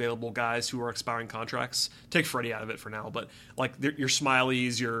of the available guys who are expiring contracts, take Freddie out of it for now, but like your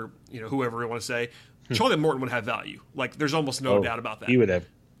Smileys, your whoever you want to say, Charlie Morton would have value. Like, there's almost no doubt about that. He would have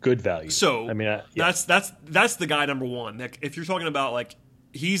good value. So I mean, that's the guy number one. Like, if you're talking about, like,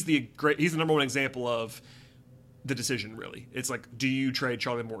 he's the number one example of the decision, really. It's like, do you trade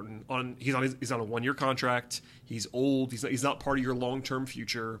Charlie Morton on? He's on a 1-year contract. He's old. He's not part of your long-term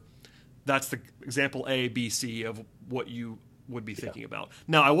future. That's the example A, B, C of what you would be thinking about.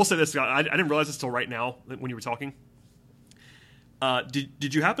 Now, I will say this: I didn't realize this until right now when you were talking.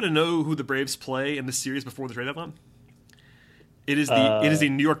 Did you happen to know who the Braves play in this series before the trade deadline? It is the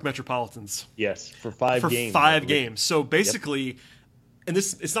New York Metropolitans. Yes, for 5 games. For 5 games. So basically, and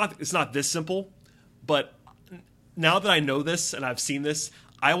this it's not this simple, but now that I know this and I've seen this,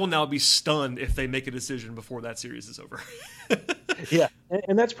 I will now be stunned if they make a decision before that series is over. Yeah,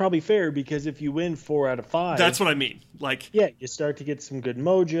 and that's probably fair, because if you win 4 out of 5, that's what I mean. Like, yeah, you start to get some good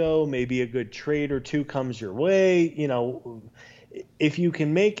mojo. Maybe a good trade or two comes your way. If you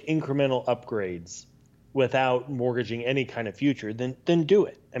can make incremental upgrades without mortgaging any kind of future, then do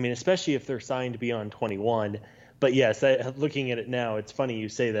it. I mean, especially if they're signed beyond 21. But yes, looking at it now, it's funny you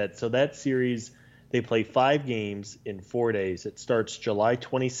say that. So that series, they play 5 games in 4 days. It starts July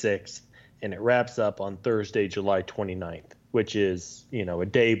 26th and it wraps up on Thursday, July 29th, which is, a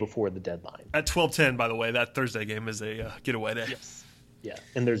day before the deadline. At 12:10, by the way, that Thursday game is a getaway day. Yes. Yeah.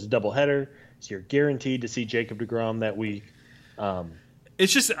 And there's a doubleheader, so you're guaranteed to see Jacob deGrom that week.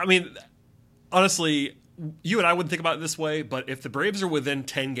 It's just, I mean, honestly, you and I wouldn't think about it this way, but if the Braves are within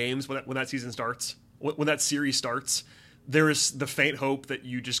 10 games when that season starts, when that series starts, there is the faint hope that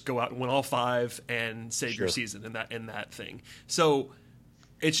you just go out and win all 5 and save your season in that thing. So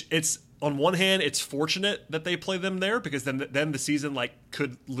it's on one hand, it's fortunate that they play them there, because then the season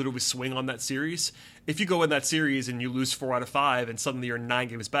could literally swing on that series. If you go in that series and you lose 4 out of 5 and suddenly you're 9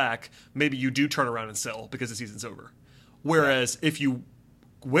 games back, maybe you do turn around and sell because the season's over. Whereas if you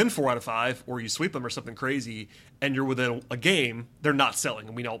win 4 out of 5 or you sweep them or something crazy and you're within a game, they're not selling,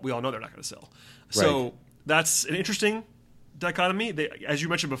 and we all know they're not going to sell. So that's an interesting dichotomy. As you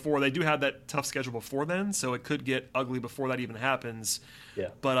mentioned before, they do have that tough schedule before then, so it could get ugly before that even happens. Yeah.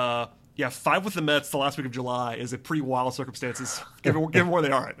 But 5 with the Mets the last week of July is a pretty wild circumstances given where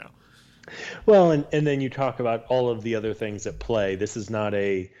they are right now. Well, and then you talk about all of the other things at play. This is not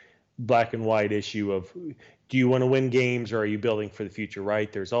a black and white issue of do you want to win games or are you building for the future,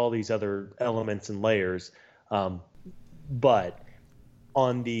 right? There's all these other elements and layers. But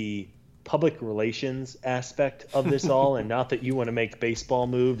on the public relations aspect of this all, and not that you want to make baseball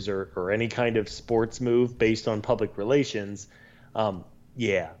moves or any kind of sports move based on public relations, it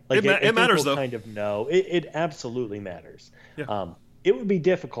matters though. Kind of no, it absolutely matters. Yeah. It would be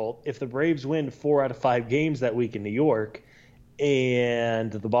difficult if the Braves win 4 out of 5 games that week in New York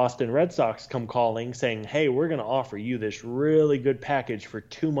and the Boston Red Sox come calling saying, hey, we're going to offer you this really good package for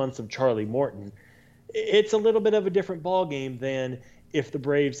 2 months of Charlie Morton. It's a little bit of a different ballgame than if the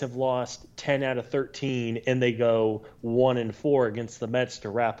Braves have lost 10 out of 13 and they go 1-4 against the Mets to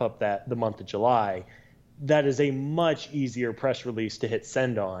wrap up the month of July. That is a much easier press release to hit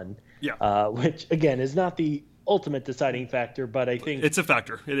send on, which, again, is not the ultimate deciding factor, but I think it's a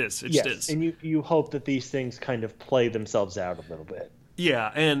factor. It is. It just is. And you hope that these things kind of play themselves out a little bit.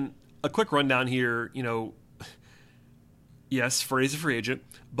 Yeah, and a quick rundown here. Yes, Freddie's a free agent,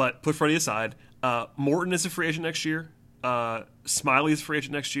 but put Freddie aside. Morton is a free agent next year. Smiley is a free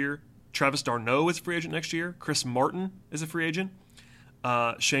agent next year. Travis d'Arnaud is a free agent next year. Chris Martin is a free agent.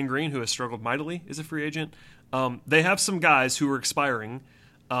 Shane Green, who has struggled mightily, is a free agent. They have some guys who are expiring.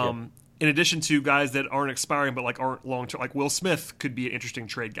 In addition to guys that aren't expiring but aren't long term, like Will Smith could be an interesting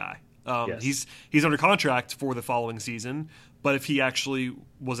trade guy. He's under contract for the following season, but if he actually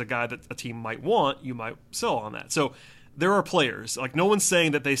was a guy that a team might want, you might sell on that. So there are players. No one's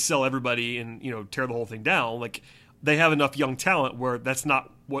saying that they sell everybody and tear the whole thing down. They have enough young talent where that's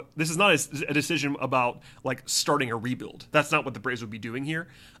not what this is not a decision about starting a rebuild. That's not what the Braves would be doing here.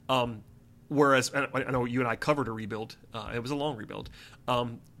 Whereas I know you and I covered a rebuild. It was a long rebuild.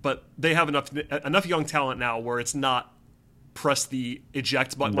 But they have enough young talent now where it's not press the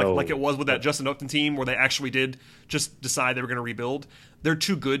eject button like it was with that Justin Upton team where they actually did just decide they were going to rebuild. They're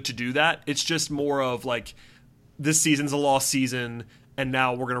too good to do that. It's just more of this season's a lost season, and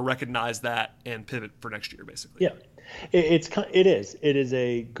now we're going to recognize that and pivot for next year, basically. Yeah, it is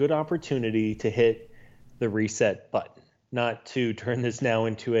a good opportunity to hit the reset button. Not to turn this now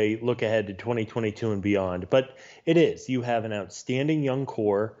into a look ahead to 2022 and beyond, but it is. You have an outstanding young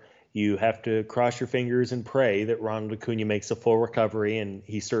core. You have to cross your fingers and pray that Ronald Acuna makes a full recovery, and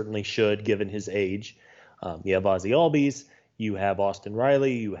he certainly should given his age. You have Ozzie Albies. You have Austin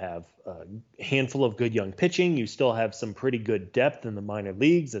Riley. You have a handful of good young pitching. You still have some pretty good depth in the minor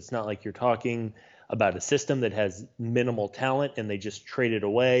leagues. It's not like you're talking about a system that has minimal talent and they just traded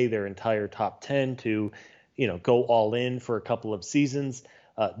away their entire top 10 to go all in for a couple of seasons.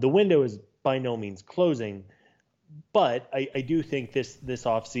 The window is by no means closing, but I do think this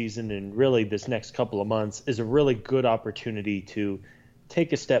offseason and really this next couple of months is a really good opportunity to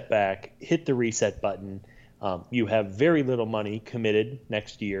take a step back, hit the reset button. You have very little money committed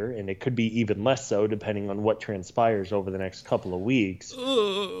next year, and it could be even less so depending on what transpires over the next couple of weeks.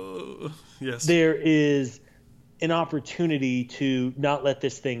 Yes. There is an opportunity to not let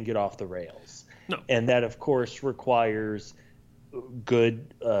this thing get off the rails. No. And that, of course, requires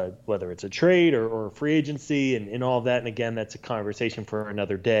good, whether it's a trade or free agency and all of that. And again, that's a conversation for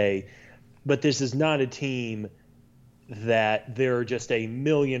another day. But this is not a team that there are just a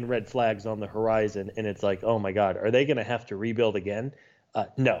million red flags on the horizon. And it's oh my God, are they going to have to rebuild again?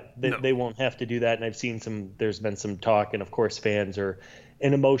 No, they won't have to do that. And I've seen there's been some talk, and of course fans are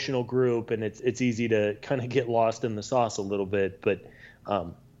an emotional group, and it's easy to kind of get lost in the sauce a little bit. But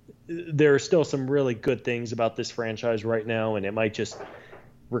there are still some really good things about this franchise right now, and it might just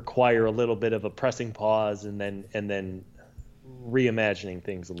require a little bit of a pressing pause and then reimagining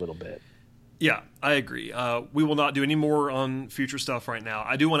things a little bit. Yeah, I agree. We will not do any more on future stuff right now.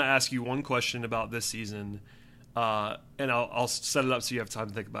 I do want to ask you one question about this season, and I'll set it up so you have time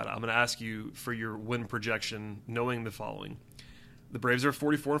to think about it. I'm going to ask you for your win projection, knowing the following. The Braves are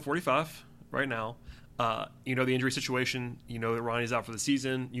 44-45 right now. You know the injury situation. You know that Ronnie's out for the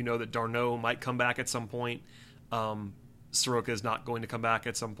season. You know that d'Arnaud might come back at some point. Soroka is not going to come back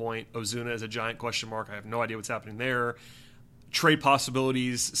at some point. Ozuna is a giant question mark. I have no idea what's happening there. Trade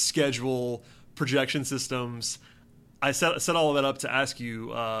possibilities, schedule, projection systems. I set all of that up to ask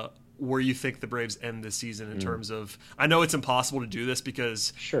you where you think the Braves end this season in terms of. I know it's impossible to do this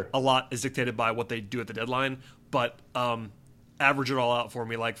because a lot is dictated by what they do at the deadline, but average it all out for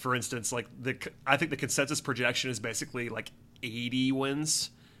me. Like, for instance, like I think the consensus projection is basically like 80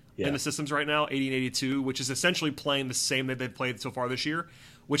 wins in the systems right now, 80 and 82, which is essentially playing the same that they've played so far this year,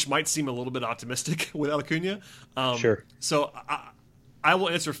 which might seem a little bit optimistic without Acuna. So I will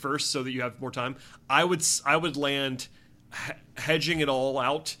answer first so that you have more time. I would land hedging it all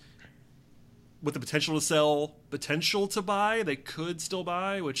out with the potential to sell, potential to buy. They could still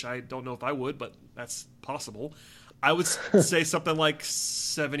buy, which I don't know if I would, but that's possible. I would say something like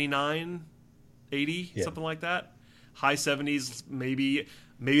 79, 80, something like that. High 70s, maybe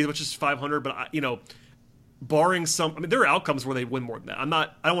as much as 500, but barring some, there are outcomes where they win more than that.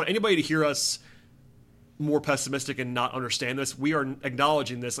 I don't want anybody to hear us more pessimistic and not understand this. We are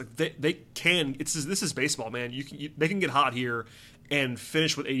acknowledging this. Like they can. This is baseball, man. They can get hot here and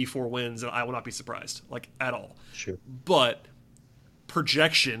finish with 84 wins, and I will not be surprised, like at all. Sure. But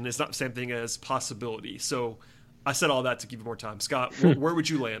projection is not the same thing as possibility. So I said all that to give you more time. Scott, where would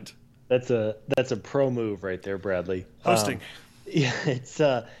you land? That's a pro move right there, Bradley. Hosting. It's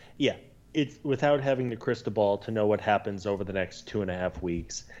without having the crystal ball to know what happens over the next 2.5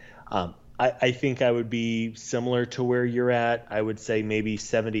 weeks. I think I would be similar to where you're at. I would say maybe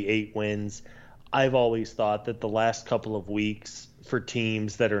 78 wins. I've always thought that the last couple of weeks for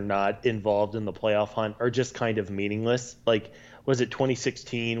teams that are not involved in the playoff hunt are just kind of meaningless. Like, was it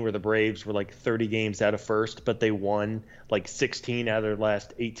 2016 where the Braves were like 30 games out of first, but they won like 16 out of their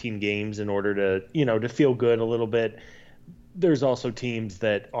last 18 games in order to feel good a little bit. There's also teams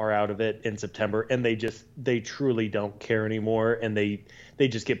that are out of it in September and they truly don't care anymore, and they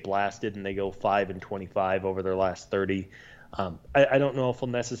just get blasted and they go 5-25 over their last 30. I don't know if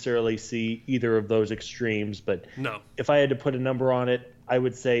we'll necessarily see either of those extremes, but if I had to put a number on it, I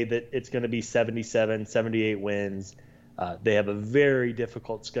would say that it's going to be 77, 78 wins. They have a very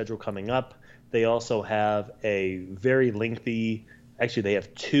difficult schedule coming up. They also have a very lengthy – actually, they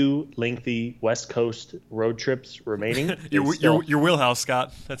have 2 lengthy West Coast road trips remaining. your wheelhouse,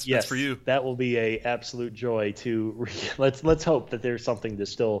 Scott. That's for you. That will be a absolute joy to let's hope that there's something to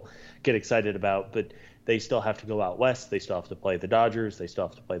still get excited about. But they still have to go out west. They still have to play the Dodgers. They still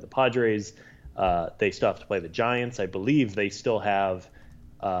have to play the Padres. They still have to play the Giants. I believe they still have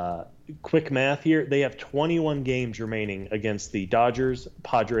quick math here. They have 21 games remaining against the Dodgers,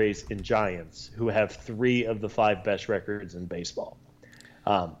 Padres, and Giants, who have 3 of the 5 best records in baseball.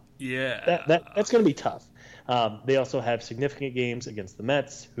 That's going to be tough. They also have significant games against the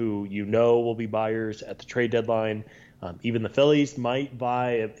Mets, who will be buyers at the trade deadline. Even the Phillies might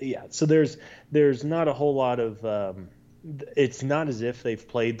buy. So there's not a whole lot of. It's not as if they've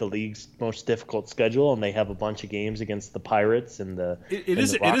played the league's most difficult schedule, and they have a bunch of games against the Pirates and the. It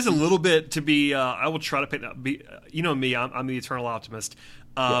is a little bit to be. I will try to pick that. Me. I'm the eternal optimist.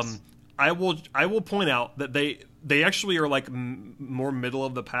 Yes. I will point out that they actually are like more middle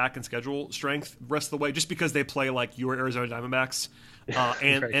of the pack in schedule strength the rest of the way, just because they play like your Arizona Diamondbacks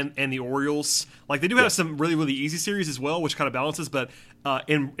and the Orioles. Like they do have some really, really easy series as well, which kind of balances. But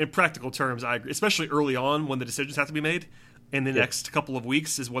in practical terms, I agree, especially early on when the decisions have to be made. In the next couple of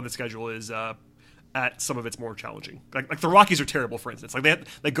weeks is when the schedule is at some of its more challenging. Like the Rockies are terrible, for instance. Like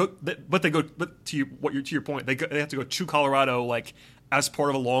but to your point, they have to go to Colorado like as part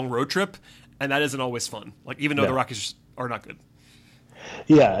of a long road trip, and that isn't always fun. Like even though the Rockies are not good.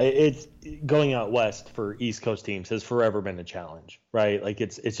 Yeah, it's going out west for East Coast teams has forever been a challenge, right? Like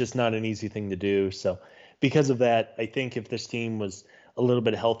it's just not an easy thing to do. So because of that, I think if this team was a little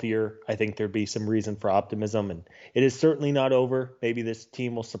bit healthier, I think there'd be some reason for optimism. And it is certainly not over. Maybe this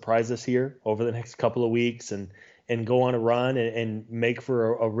team will surprise us here over the next couple of weeks and go on a run and make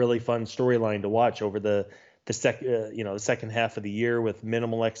for a really fun storyline to watch over the second half of the year with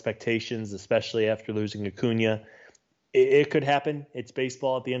minimal expectations, especially after losing Acuna. it could happen. It's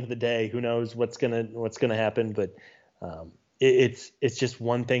baseball at the end of the day. Who knows what's gonna happen? But it's just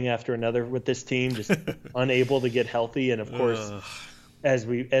one thing after another with this team, just unable to get healthy. And of course, as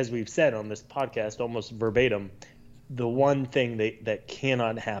we've said on this podcast, almost verbatim, the one thing that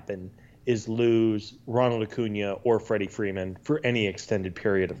cannot happen is lose Ronald Acuna or Freddie Freeman for any extended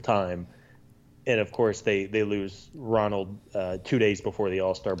period of time. And of course, they lose Ronald 2 days before the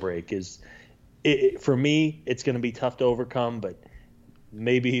All-Star break. For me, it's going to be tough to overcome, but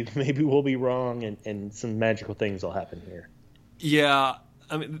maybe we'll be wrong and some magical things will happen here. Yeah,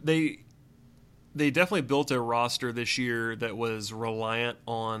 I mean they definitely built a roster this year that was reliant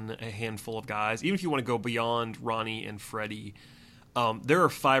on a handful of guys. Even if you want to go beyond Ronnie and Freddie, there are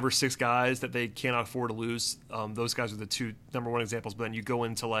 5 or 6 guys that they cannot afford to lose. Those guys are the 2 number 1 examples. But then you go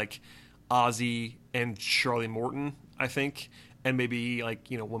into like Ozzie and Charlie Morton, I think, and maybe like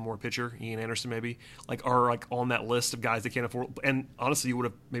one more pitcher, Ian Anderson maybe, like are like on that list of guys they can't afford. And honestly, you would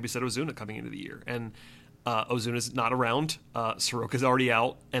have maybe said Ozuna coming into the year, and Ozuna's not around. Soroka's already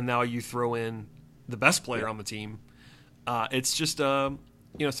out, and now you throw in the best player on the team. It's just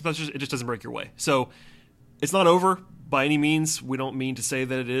sometimes it just doesn't break your way. So it's not over by any means. We don't mean to say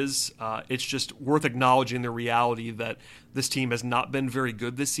that it is. It's just worth acknowledging the reality that this team has not been very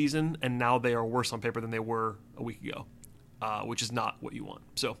good this season, and now they are worse on paper than they were a week ago, which is not what you want.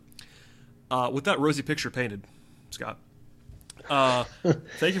 So with that rosy picture painted, Scott,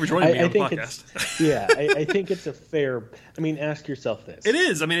 thank you for joining me on the podcast. I think it's a fair. I mean, ask yourself this. It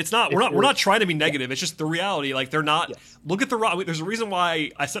is. I mean, it's not. We're not trying to be negative. It's just the reality. Like they're not. Yes. Look at the. There's a reason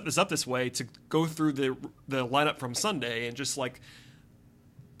why I set this up this way, to go through the lineup from Sunday and just like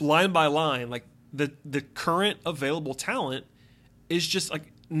line by line, like the current available talent is just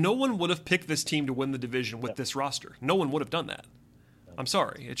like no one would have picked this team to win the division with this roster. No one would have done that. I'm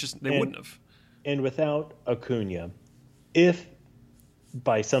sorry. It's just they wouldn't have. And without Acuna, if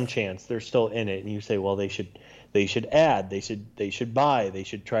by some chance they're still in it, and you say, well, they should add, they should buy, they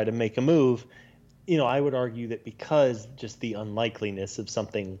should try to make a move. I would argue that because just the unlikeliness of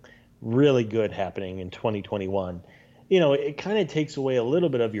something really good happening in 2021, it kind of takes away a little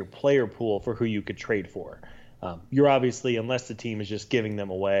bit of your player pool for who you could trade for. You're obviously, unless the team is just giving them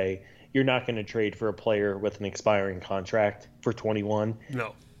away, you're not going to trade for a player with an expiring contract for 21.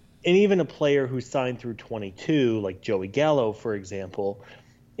 No. And even a player who's signed through 22, like Joey Gallo, for example,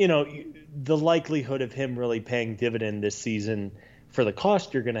 the likelihood of him really paying dividend this season for the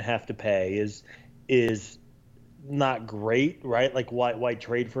cost you're going to have to pay is not great, right? Like why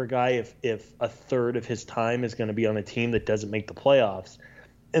trade for a guy if a third of his time is going to be on a team that doesn't make the playoffs?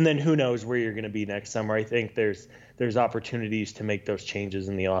 And then who knows where you're going to be next summer. I think there's opportunities to make those changes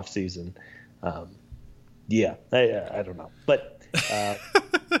in the offseason. I don't know. But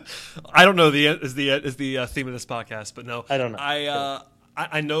I don't know is the theme of this podcast, but no, I don't know.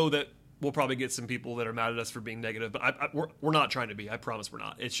 I know that we'll probably get some people that are mad at us for being negative, but we're not trying to be. I promise we're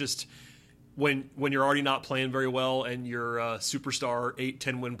not. It's just when you're already not playing very well and your superstar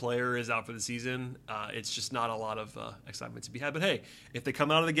 8-10 win player is out for the season, it's just not a lot of excitement to be had. But hey, if they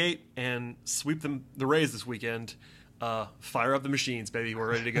come out of the gate and sweep the Rays this weekend, fire up the machines, baby. We're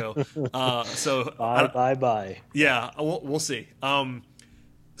ready to go. So bye. Yeah, we'll see.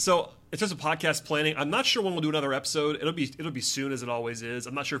 So in terms of podcast planning, I'm not sure when we'll do another episode. It'll be soon, as it always is.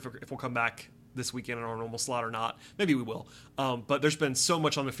 I'm not sure if we'll come back this weekend on our normal slot or not. Maybe we will. But there's been so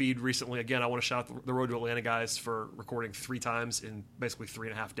much on the feed recently. Again, I want to shout out the Road to Atlanta guys for recording 3 times in basically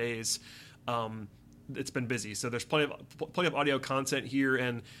 3.5 days. It's been busy, so there's plenty of audio content here,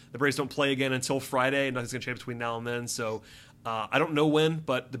 and the Braves don't play again until Friday. Nothing's going to change between now and then, so I don't know when,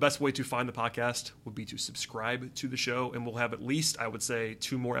 but the best way to find the podcast would be to subscribe to the show, and we'll have at least, I would say,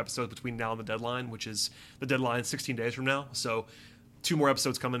 2 more episodes between now and the deadline, which is the deadline 16 days from now. So 2 more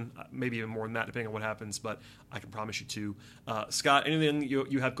episodes coming, maybe even more than that, depending on what happens, but I can promise you 2. Scott, anything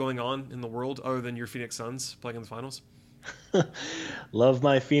you have going on in the world other than your Phoenix Suns playing in the finals? Love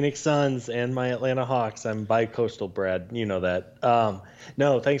my Phoenix Suns and my Atlanta Hawks. I'm bi-coastal, Brad. You know that.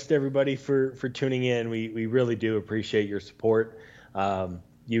 No, thanks to everybody for tuning in. We really do appreciate your support.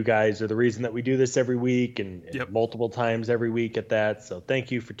 You guys are the reason that we do this every week and multiple times every week at that. So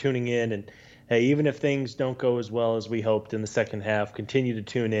thank you for tuning in. And hey, even if things don't go as well as we hoped in the second half, continue to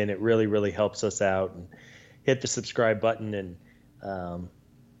tune in. It really, really helps us out. And hit the subscribe button. And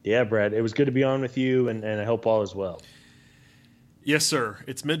Brad, it was good to be on with you, and I hope all is well. Yes, sir.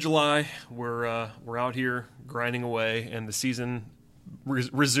 It's mid-July. We're out here grinding away, and the season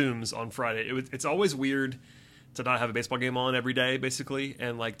resumes on Friday. It's always weird to not have a baseball game on every day, basically.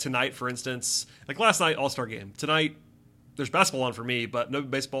 And like tonight, for instance, like last night, All-Star game. Tonight, there's basketball on for me, but no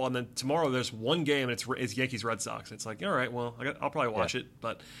baseball. And then tomorrow there's one game, and it's Yankees Red Sox. It's like, all right, well, I'll probably watch it,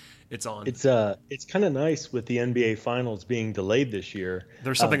 but it's on. It's kind of nice with the NBA Finals being delayed this year.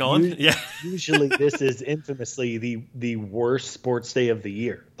 There's something on. Usually this is infamously the worst sports day of the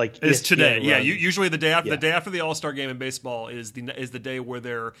year. Like it's today. Yeah, usually the day after the All-Star game in baseball is the day where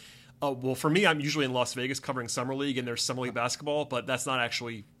they're. Well, for me, I'm usually in Las Vegas covering Summer League, and there's Summer League basketball, but that's not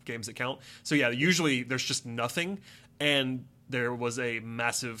actually games that count. So yeah, usually there's just nothing, and there was a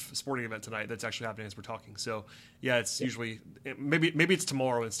massive sporting event tonight that's actually happening as we're talking. So yeah, it's usually maybe it's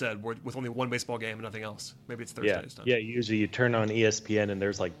tomorrow instead, with only one baseball game and nothing else. Maybe it's Thursday. Yeah, usually you turn on ESPN and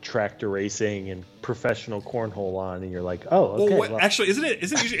there's like tractor racing and professional cornhole on, and you're like, oh, okay. Well, actually, isn't it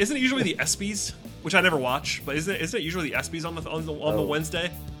usually the ESPYs, which I never watch, but isn't it usually the ESPYs on the Wednesday?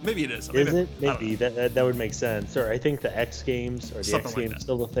 Maybe it is. Is it? Maybe that would make sense. Or I think the X Games or the Something X Games like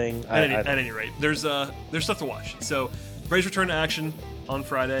still a thing. At any rate, there's stuff to watch. So Braves return to action on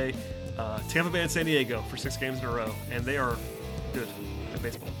Friday. Tampa Bay and San Diego for 6 games in a row, and they are good at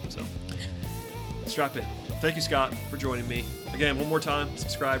baseball. So strap in. Thank you, Scott, for joining me. Again, one more time,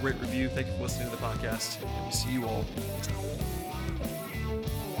 subscribe, rate, review. Thank you for listening to the podcast, and we'll see you all next time.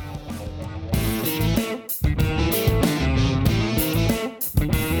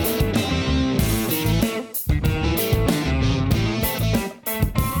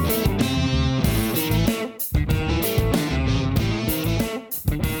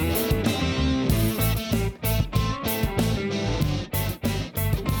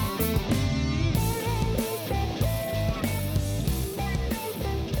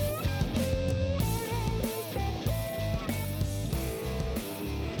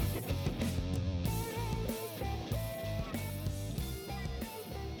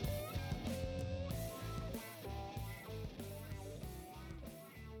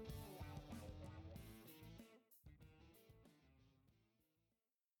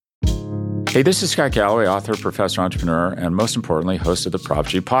 Hey, this is Scott Galloway, author, professor, entrepreneur, and most importantly, host of the Prop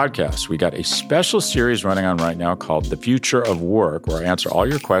G podcast. We got a special series running on right now called The Future of Work, where I answer all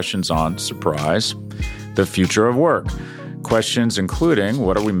your questions on, surprise, the future of work. Questions including,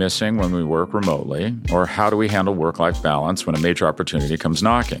 what are we missing when we work remotely? Or how do we handle work-life balance when a major opportunity comes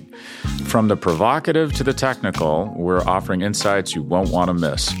knocking? From the provocative to the technical, we're offering insights you won't want to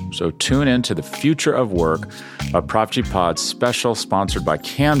miss. So tune in to The Future of Work, a Prop G Pod special sponsored by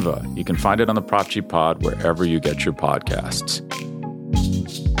Canva. You can find it on the Prop G Pod wherever you get your podcasts.